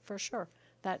teams, for sure.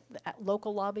 That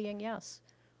local lobbying, yes.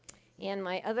 And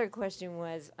my other question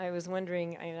was, I was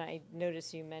wondering, and I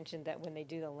noticed you mentioned that when they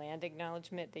do the land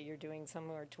acknowledgement that you're doing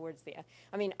somewhere towards the,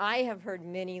 I mean, I have heard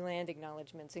many land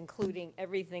acknowledgements, including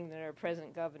everything that our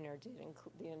present governor did,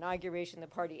 the inauguration, the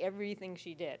party, everything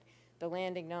she did. The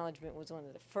land acknowledgement was one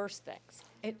of the first things.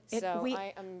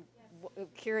 I'm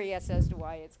curious as to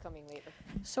why it's coming later.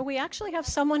 So we actually have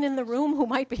someone in the room who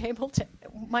might be able to,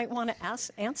 might want to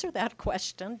answer that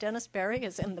question. Dennis Berry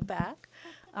is in the back,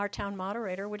 our town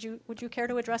moderator. Would you care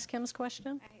to address Kim's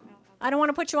question? I don't want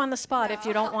to put you on the spot if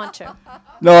you don't want to.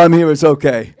 No, I'm here. It's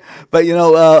okay. But, you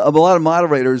know, a lot of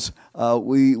moderators,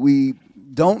 we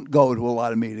don't go to a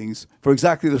lot of meetings for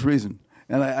exactly this reason.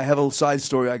 And I have a little side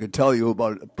story I could tell you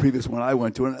about a previous one I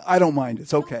went to, and I don't mind.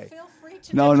 It's okay. Feel free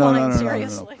to decline,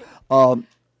 seriously.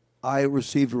 I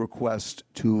received a request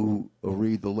to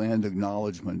read the land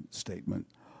acknowledgement statement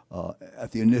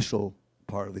at the initial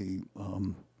part of the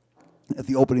at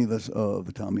the opening of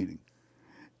the town meeting,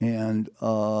 and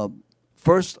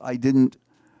first I didn't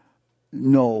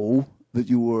know that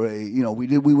you were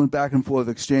we went back and forth,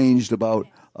 exchanged about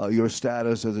your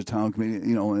status as a town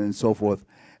committee, and so forth.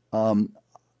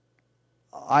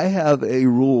 I have a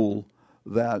rule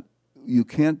that you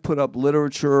can't put up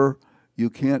literature, you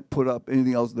can't put up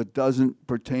anything else that doesn't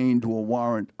pertain to a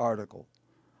warrant article.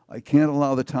 I can't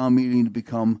allow the town meeting to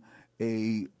become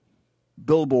a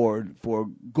billboard for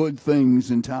good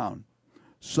things in town.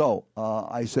 So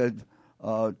I said,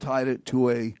 tied it to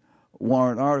a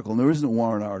warrant article, and there isn't a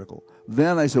warrant article.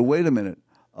 Then I said, wait a minute,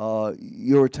 are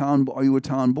you a town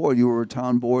board? You were a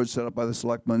town board set up by the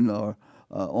selectmen, or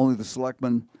only the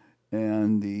selectmen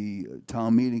and the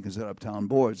town meeting can set up town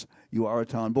boards. You are a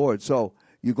town board. So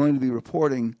you're going to be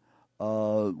reporting,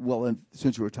 and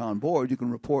since you're a town board, you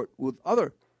can report with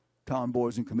other town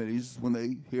boards and committees when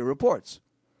they hear reports.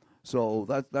 So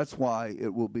that's why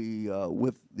it will be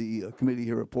with the committee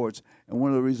hear reports. And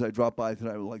one of the reasons I dropped by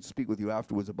tonight, I would like to speak with you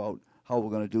afterwards about how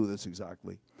we're going to do this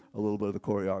exactly, a little bit of the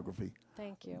choreography.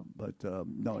 Thank you. But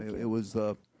no, it was,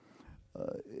 at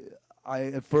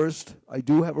first, I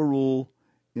do have a rule.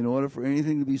 In order for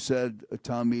anything to be said at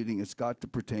town meeting, it's got to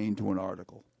pertain to an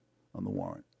article on the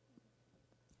warrant.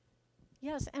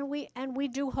 Yes, and we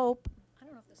do hope, I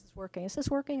don't know if this is working. Is this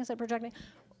working? Is it projecting?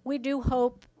 We do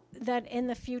hope that in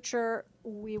the future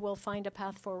we will find a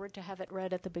path forward to have it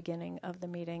read at the beginning of the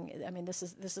meeting. I mean, this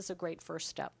is a great first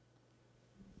step.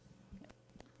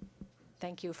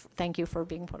 Thank you for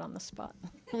being put on the spot.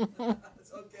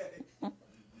 It's okay.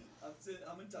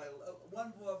 I'm entitled.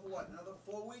 One for what? Another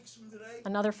 4 weeks from today?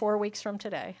 Another 4 weeks from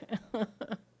today. All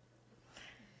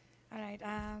right.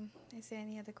 Is there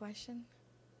any other question?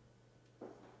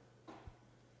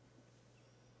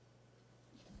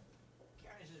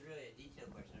 Karen, this is really a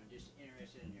detailed question. I'm just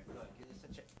interested in your thought.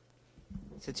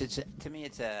 To me,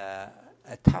 it's a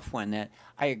tough one. That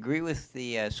I agree with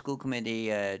the school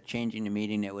committee changing the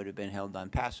meeting that would have been held on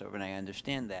Passover, and I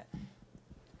understand that.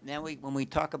 Now, when we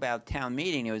talk about town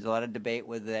meeting, there was a lot of debate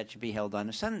whether that should be held on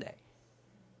a Sunday,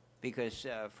 because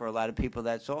for a lot of people,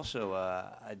 that's also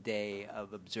a day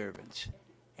of observance,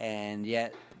 and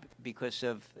yet, because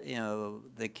of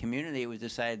the community, it was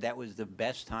decided that was the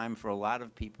best time for a lot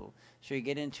of people. So you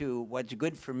get into what's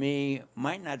good for me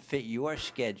might not fit your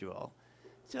schedule.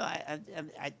 So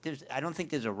I don't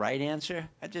think there's a right answer.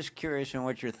 I'm just curious on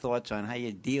what your thoughts on how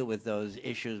you deal with those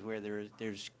issues where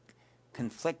there's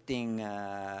conflicting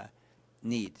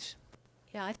needs.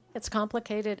 Yeah, I think it's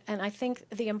complicated, and I think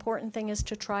the important thing is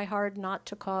to try hard not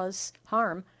to cause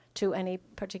harm to any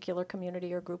particular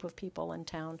community or group of people in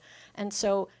town. And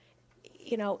so,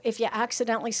 if you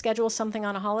accidentally schedule something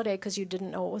on a holiday because you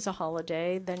didn't know it was a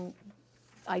holiday, then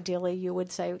ideally you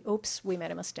would say, oops, we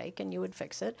made a mistake, and you would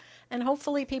fix it. And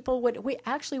hopefully people would, we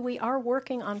are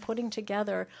working on putting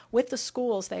together with the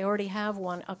schools, they already have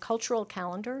one, a cultural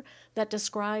calendar that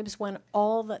describes when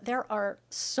there are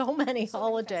so many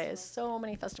holidays, so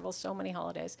many festivals, so many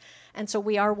holidays. And so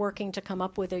we are working to come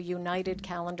up with a united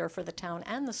calendar for the town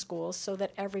and the schools so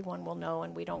that everyone will know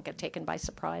and we don't get taken by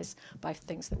surprise by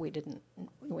things that we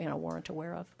weren't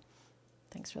aware of.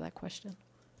 Thanks for that question.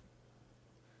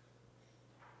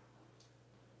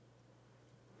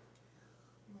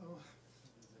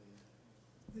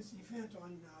 This event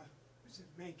on, is it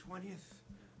May 20th?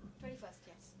 21st,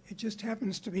 yes. It just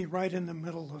happens to be right in the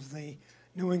middle of the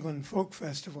New England Folk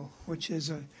Festival, which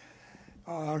is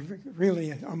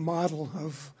really a model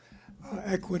of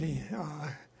equity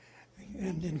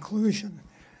and inclusion.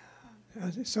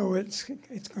 So it's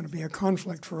going to be a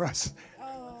conflict for us.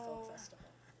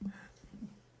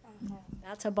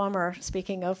 That's a bummer.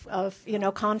 Speaking of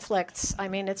conflicts, I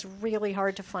mean, it's really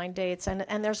hard to find dates.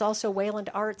 And there's also Wayland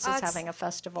Arts is having a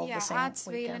festival the same Arts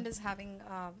weekend. Wayland is having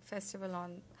a festival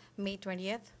on May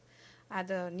 20th at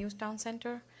the Newtown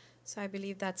Center. So I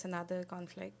believe that's another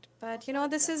conflict. But,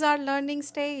 this is our learning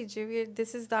stage.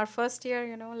 This is our first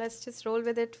year, let's just roll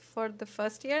with it for the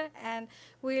first year. And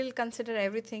we'll consider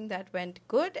everything that went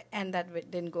good and that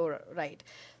didn't go right.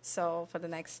 So for the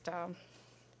next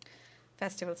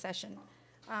festival session.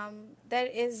 There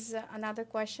is another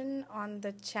question on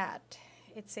the chat.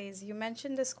 It says, you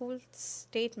mentioned the school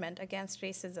statement against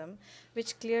racism,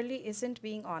 which clearly isn't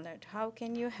being honored. How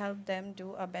can you help them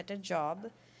do a better job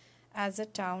as a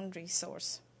town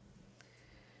resource?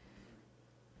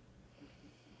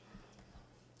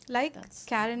 Like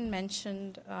Karen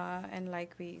mentioned, and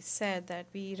like we said, that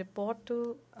we report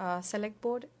to Select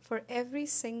Board for every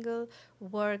single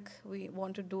work we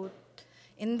want to do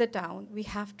in the town. We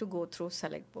have to go through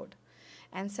Select Board.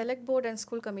 And Select Board and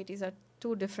school committees are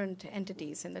two different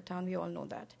entities in the town. We all know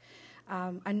that.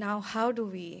 And now how do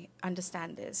we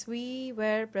understand this? We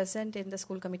were present in the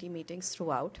school committee meetings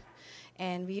throughout.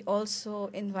 And we also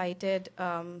invited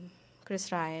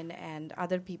Chris Ryan and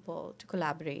other people to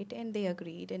collaborate. And they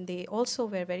agreed. And they also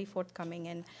were very forthcoming.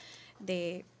 And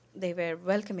they were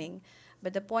welcoming.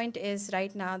 But the point is,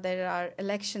 right now, there are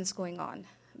elections going on.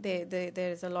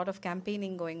 There's a lot of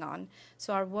campaigning going on.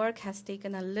 So our work has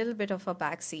taken a little bit of a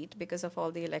backseat because of all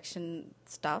the election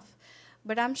stuff.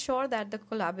 But I'm sure that the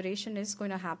collaboration is going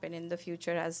to happen in the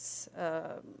future as,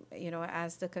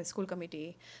 as the school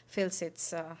committee fills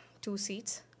its 2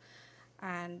 seats.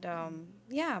 And,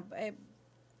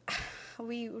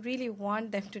 we really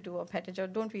want them to do a better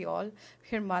job, don't we all?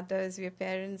 We're mothers, we're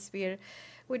parents, we're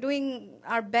doing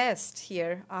our best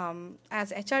here.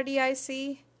 As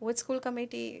HRDEIC, with school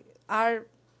committee, our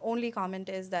only comment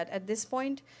is that at this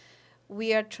point,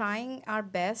 we are trying our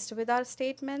best with our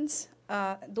statements.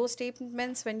 Those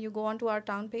statements, when you go onto our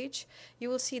town page, you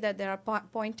will see that there are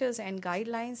pointers and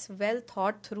guidelines, well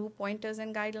thought through pointers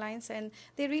and guidelines, and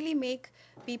they really make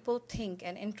people think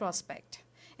and introspect.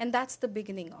 And that's the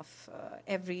beginning of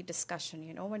every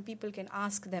discussion, when people can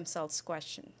ask themselves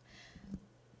questions.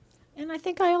 And I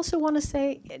think I also want to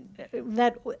say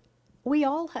that we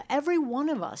all, every one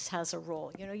of us has a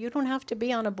role. You don't have to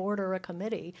be on a board or a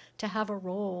committee to have a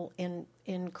role in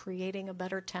creating a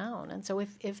better town. And so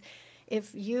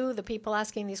if you, the people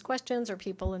asking these questions, or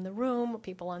people in the room, or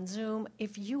people on Zoom,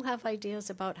 if you have ideas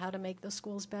about how to make the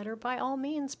schools better, by all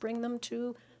means, bring them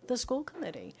to the school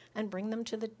committee and bring them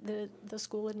to the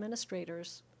school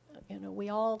administrators. We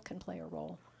all can play a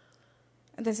role.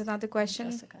 And there's another question.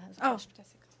 Jessica has a question.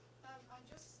 Jessica. I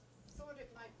just thought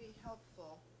it might be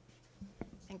helpful.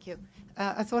 Thank you.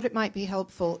 I thought it might be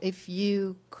helpful if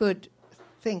you could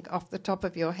think off the top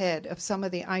of your head of some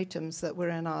of the items that were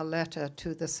in our letter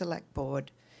to the Select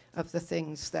Board, of the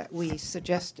things that we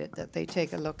suggested that they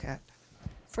take a look at.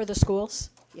 For the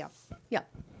schools? Yeah. Yeah.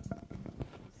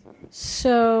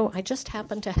 So I just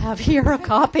happen to have here a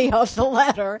copy of the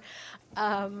letter.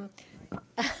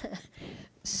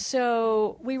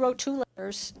 So we wrote 2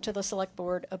 letters to the Select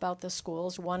Board about the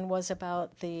schools. One was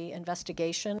about the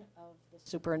investigation of the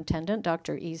superintendent,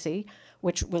 Dr. Easy,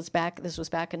 which was this was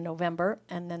back in November,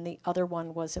 and then the other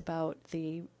one was about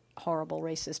the horrible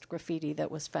racist graffiti that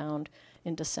was found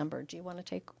in December. Do you want to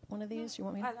take one of these? You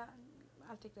want me?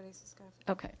 I'll take the racist graffiti.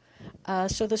 Okay.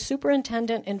 So the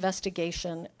superintendent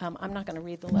investigation, I'm not going to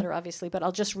read the letter, obviously, but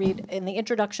I'll just read. In the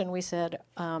introduction, we said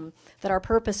that our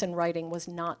purpose in writing was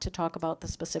not to talk about the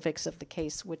specifics of the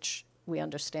case, which we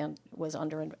understand was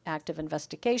under an active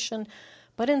investigation,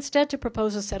 but instead to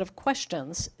propose a set of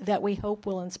questions that we hope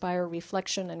will inspire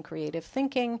reflection and creative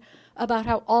thinking about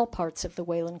how all parts of the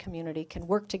Wayland community can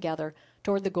work together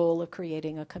toward the goal of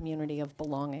creating a community of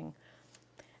belonging.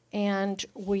 And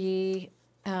we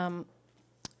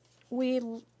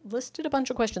listed a bunch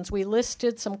of questions. We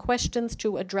listed some questions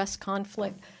to address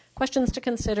conflict, questions to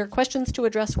consider, questions to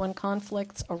address when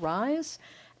conflicts arise,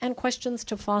 and questions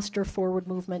to foster forward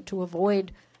movement to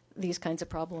avoid these kinds of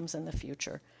problems in the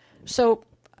future. So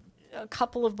a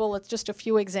couple of bullets, just a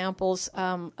few examples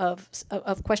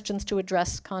of questions to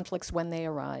address conflicts when they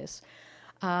arise.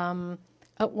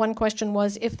 One question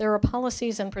was, if there are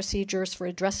policies and procedures for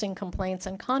addressing complaints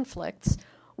and conflicts,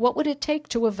 what would it take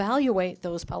to evaluate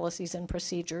those policies and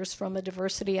procedures from a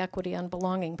diversity, equity, and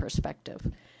belonging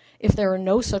perspective? If there are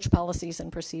no such policies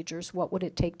and procedures, what would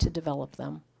it take to develop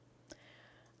them?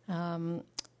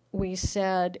 We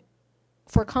said,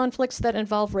 for conflicts that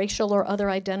involve racial or other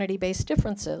identity-based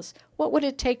differences, what would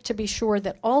it take to be sure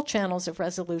that all channels of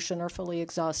resolution are fully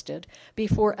exhausted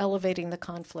before elevating the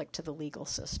conflict to the legal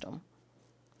system?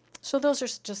 So those are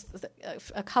just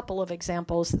a couple of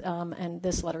examples, and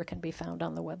this letter can be found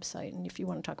on the website. And if you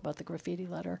want to talk about the graffiti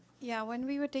letter. Yeah, when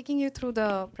we were taking you through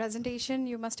the presentation,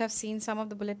 you must have seen some of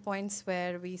the bullet points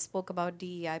where we spoke about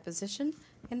DEI position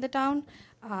in the town,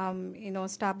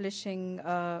 establishing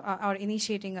or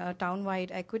initiating a town-wide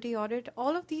equity audit.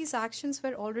 All of these actions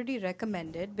were already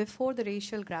recommended before the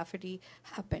racial graffiti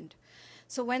happened.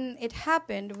 So when it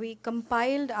happened, we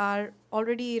compiled our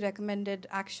already recommended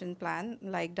action plan,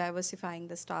 like diversifying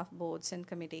the staff boards and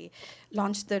committee,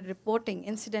 launched the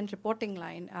incident reporting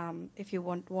line. If you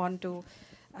want to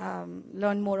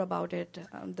learn more about it,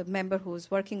 the member who's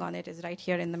working on it is right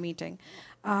here in the meeting.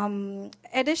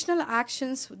 Additional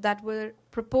actions that were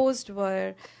proposed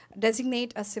were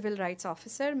designate a civil rights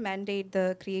officer, mandate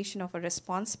the creation of a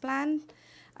response plan,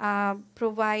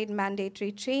 provide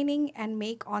mandatory training, and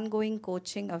make ongoing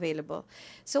coaching available.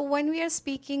 So when we are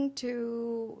speaking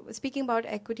about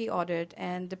equity audit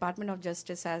and Department of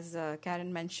Justice, as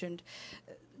Karen mentioned,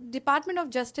 Department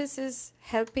of Justice is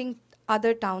helping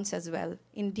other towns as well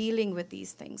in dealing with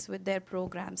these things, with their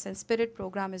programs, and Spirit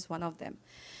program is one of them.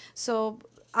 So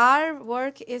our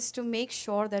work is to make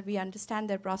sure that we understand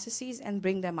their processes and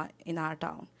bring them in our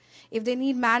town. If they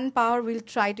need manpower, we'll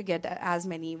try to get as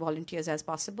many volunteers as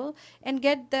possible and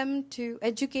get them to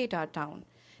educate our town.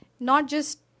 Not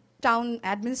just town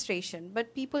administration,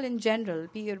 but people in general,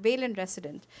 be a Wayland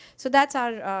resident. So that's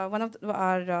our one of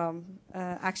our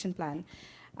action plan.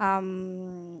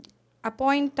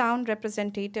 Appoint town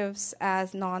representatives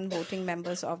as non-voting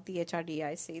members of the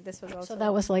HRDEIC. This was also... So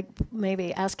that was like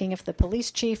maybe asking if the police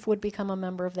chief would become a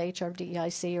member of the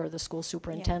HRDEIC or the school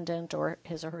superintendent or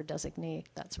his or her designee,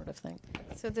 that sort of thing.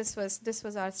 So this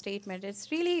was our statement. It's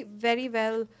really very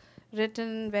well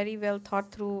written, very well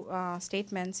thought through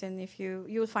statements, and if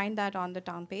you'll find that on the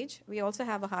town page. We also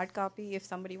have a hard copy if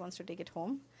somebody wants to take it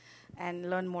home and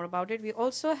learn more about it. We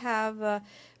also have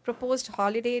proposed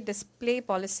holiday display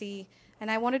policy,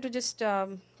 and I wanted to just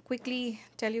quickly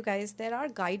tell you guys there are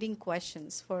guiding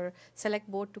questions for select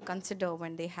board to consider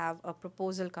when they have a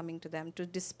proposal coming to them to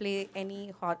display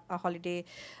any holiday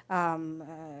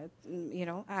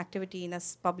activity in a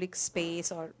public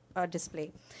space or a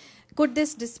display. Could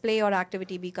this display or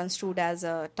activity be construed as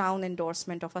a town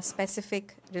endorsement of a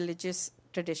specific religious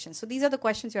tradition? So these are the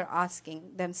questions you're asking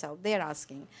themselves. They're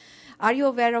asking. Are you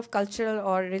aware of cultural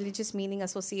or religious meaning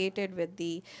associated with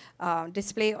the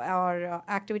display or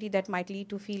activity that might lead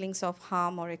to feelings of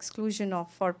harm or exclusion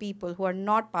for people who are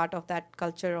not part of that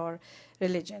culture or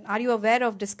religion? Are you aware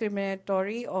of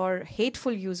discriminatory or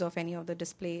hateful use of any of the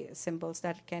display symbols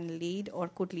that can lead or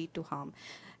could lead to harm?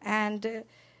 And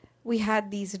we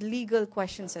had these legal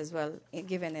questions as well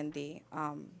given in the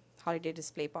holiday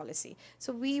display policy.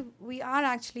 So we are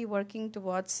actually working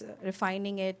towards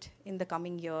refining it in the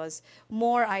coming years,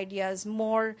 more ideas,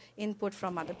 more input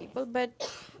from other people, but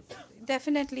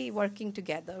definitely working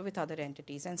together with other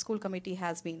entities. And school committee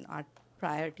has been our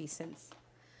priority since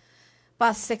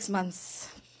past 6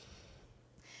 months.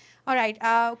 All right,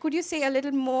 could you say a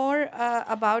little more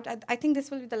about, I think this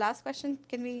will be the last question.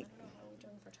 Can we?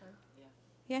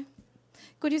 Yeah.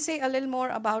 Could you say a little more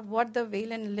about what the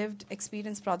Wayland Lived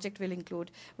Experience Project will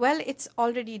include? Well, it's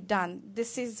already done.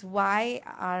 This is why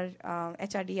our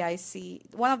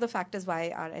HRDEIC, one of the factors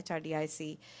why our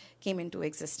HRDEIC came into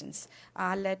existence.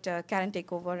 I'll let Karen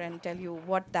take over and tell you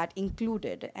what that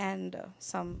included and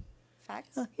some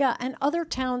facts. Yeah, and other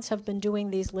towns have been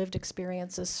doing these lived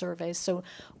experiences surveys. So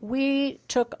we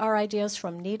took our ideas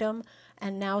from Needham,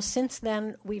 and now since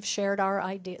then we've shared our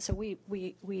ideas. So we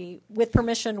with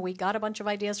permission, we got a bunch of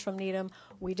ideas from Needham.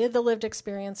 We did the lived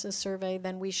experiences survey.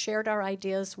 Then we shared our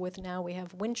ideas with, now we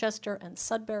have Winchester and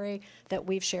Sudbury that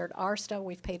we've shared our stuff.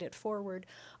 We've paid it forward.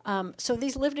 So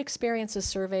these lived experiences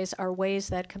surveys are ways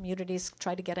that communities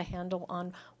try to get a handle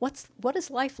on what is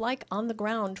life like on the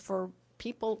ground for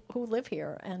people who live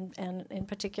here, and in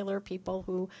particular people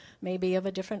who may be of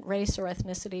a different race or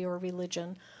ethnicity or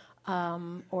religion,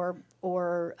 or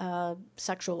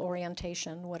sexual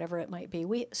orientation, whatever it might be.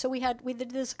 We did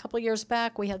this a couple of years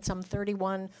back. We had some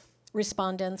 31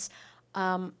 respondents.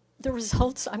 The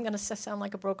results, I'm going to sound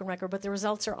like a broken record, but the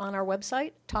results are on our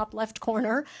website, top left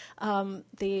corner.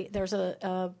 There's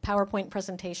a PowerPoint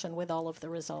presentation with all of the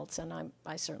results, and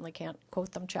I certainly can't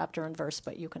quote them chapter and verse,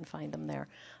 but you can find them there.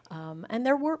 And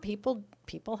there were people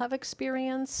have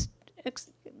experienced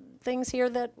things here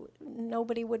that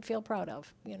nobody would feel proud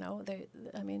of. You know,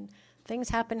 Things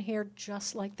happen here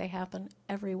just like they happen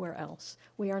everywhere else.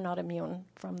 We are not immune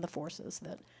from the forces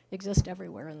that exist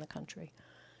everywhere in the country.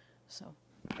 So.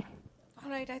 All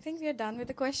right, I think we are done with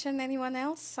the question. Anyone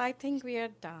else? I think we are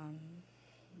done.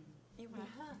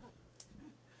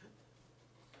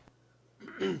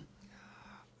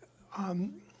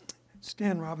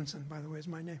 Stan Robinson, by the way, is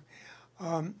my name.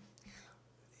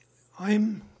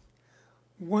 I'm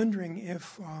wondering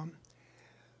if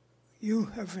you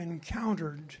have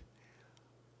encountered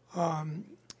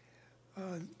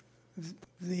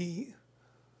the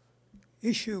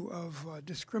issue of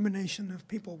discrimination of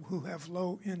people who have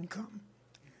low income.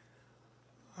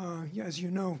 As you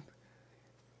know,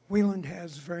 Wayland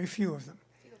has very few of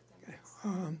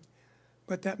them.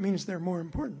 But that means they're more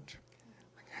important.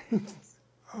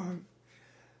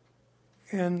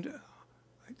 And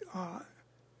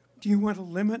do you want to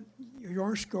limit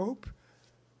your scope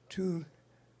to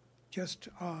just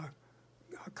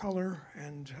color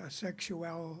and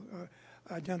sexual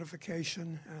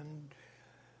identification and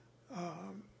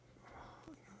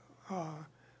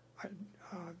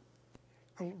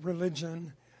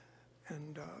religion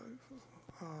and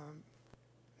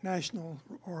national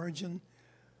origin,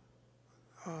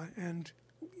 and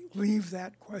leave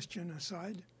that question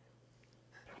aside?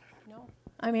 No.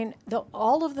 I mean,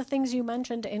 all of the things you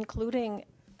mentioned, including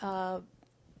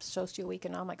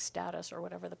socioeconomic status, or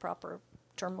whatever the proper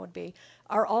term would be,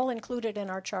 are all included in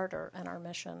our charter and our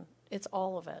mission. It's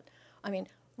all of it. I mean,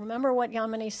 remember what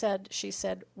Yamini said? She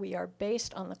said, we are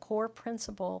based on the core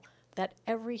principle that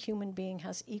every human being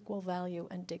has equal value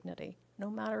and dignity, no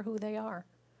matter who they are.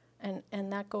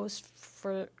 And that goes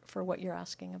for what you're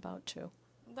asking about, too.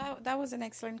 That was an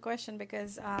excellent question,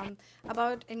 because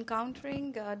about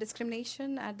encountering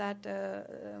discrimination at that,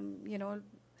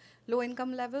 low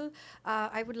income level,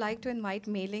 I would like to invite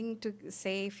Mei-Ling to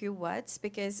say a few words,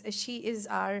 because she is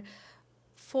our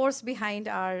force behind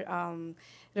our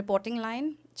reporting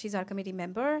line. She's our committee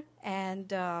member,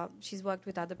 and she's worked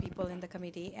with other people in the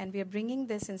committee, and we are bringing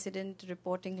this incident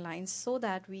reporting line so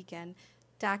that we can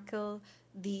tackle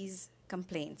these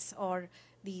complaints or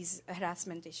these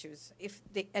harassment issues, if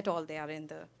they, at all they are in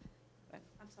the...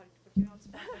 I'm sorry to put you on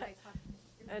spot, but I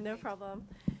thought... no problem.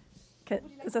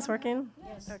 Is this working?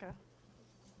 Yes. Okay.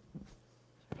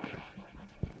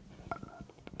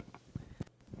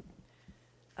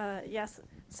 Yes,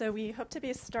 so we hope to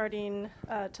be starting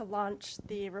to launch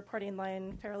the reporting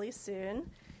line fairly soon,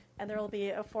 and there will be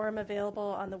a form available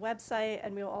on the website,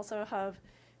 and we will also have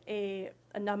a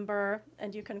number,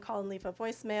 and you can call and leave a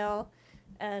voicemail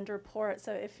and report.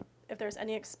 So if there's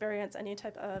any experience, any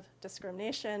type of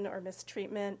discrimination or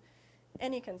mistreatment,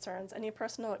 any concerns, any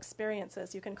personal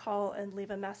experiences, you can call and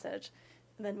leave a message.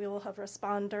 And then we will have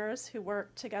responders who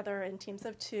work together in teams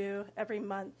of 2 every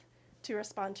month to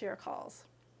respond to your calls.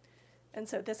 And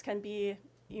so this can be,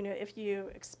 if you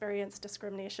experience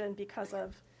discrimination because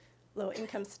of low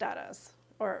income status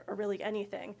or really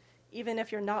anything, even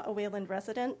if you're not a Wayland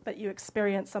resident, but you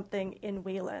experience something in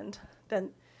Wayland, then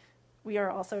we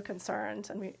are also concerned,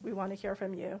 and we want to hear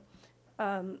from you.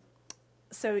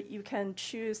 So you can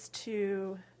choose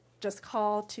to just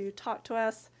call to talk to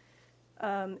us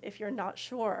if you're not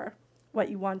sure what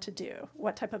you want to do,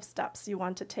 what type of steps you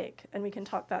want to take, and we can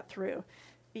talk that through.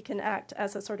 We can act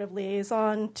as a sort of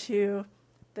liaison to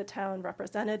the town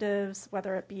representatives,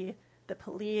 whether it be the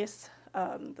police,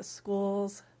 the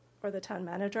schools, or the town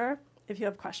manager, if you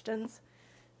have questions.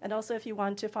 And also if you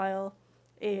want to file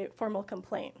a formal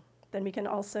complaint, then we can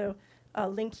also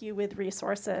link you with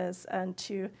resources and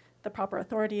to the proper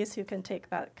authorities who can take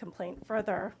that complaint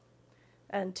further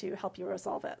and to help you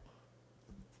resolve it.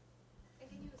 And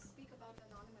can you speak about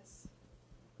anonymous?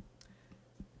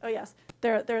 Oh yes,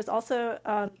 there's also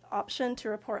an option to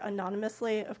report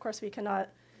anonymously. Of course, we cannot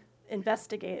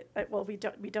investigate. Well, we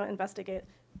don't investigate,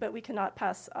 but we cannot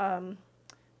pass.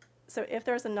 So if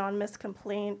there's an anonymous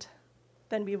complaint,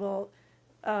 then we will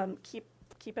keep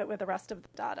it with the rest of the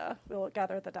data. We will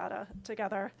gather the data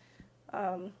together.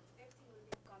 Everything will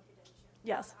be confidential.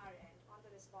 Yes. On our end, on the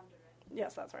responder end.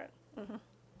 Yes, that's right. Mm-hmm.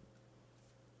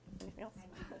 Anything else?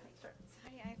 Sure.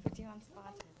 Sorry, I put you on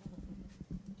spot.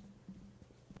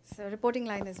 So reporting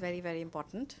line is very, very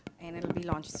important, and it'll be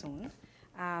launched soon.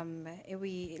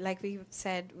 Like we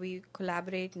said, we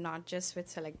collaborate not just with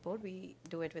Select Board. We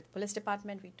do it with Police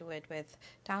Department. We do it with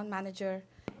Town Manager.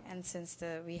 And since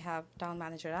we have Town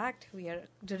Manager Act, we are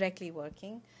directly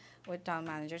working with Town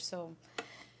Manager. So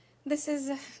this is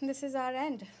our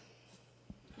end.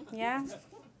 Yeah.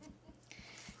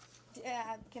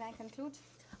 Can I conclude?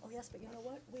 Oh, yes, but you know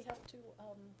what? We have to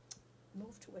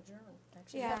move to adjourn.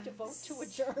 Actually, Yeah. we have to vote to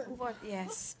adjourn. What?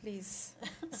 Yes, please.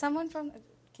 Someone from...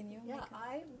 can you? Yeah, make a-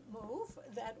 I move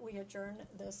that we adjourn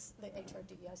the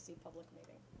HRDEIC public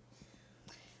meeting.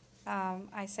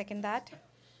 I second that.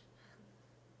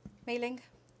 Mei-Ling?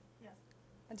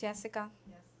 Yes. Jessica?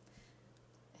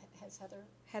 Has Heather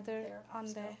Heather there? on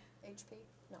still? the... HP?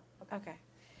 No. Okay. Okay.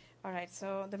 All right,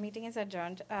 so the meeting is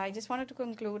adjourned. I just wanted to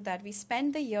conclude that we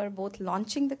spent the year both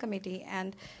launching the committee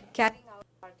and carrying out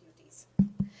our duties.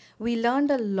 We learned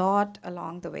a lot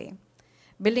along the way.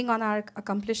 Building on our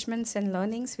accomplishments and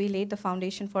learnings, we laid the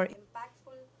foundation for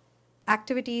impactful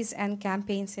activities and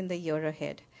campaigns in the year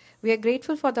ahead. We are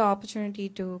grateful for the opportunity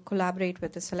to collaborate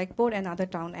with the Select Board and other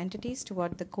town entities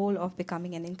toward the goal of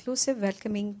becoming an inclusive,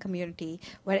 welcoming community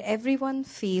where everyone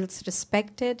feels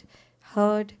respected,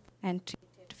 heard, and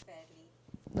treated fairly,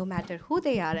 no matter who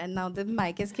they are. And now the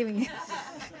mic is giving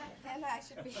and I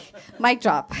should be mic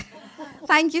drop.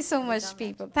 Thank you so much,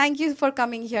 people. Thank you for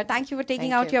coming here. Thank you for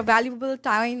taking Thank out you. your valuable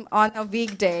time on a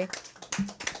weekday.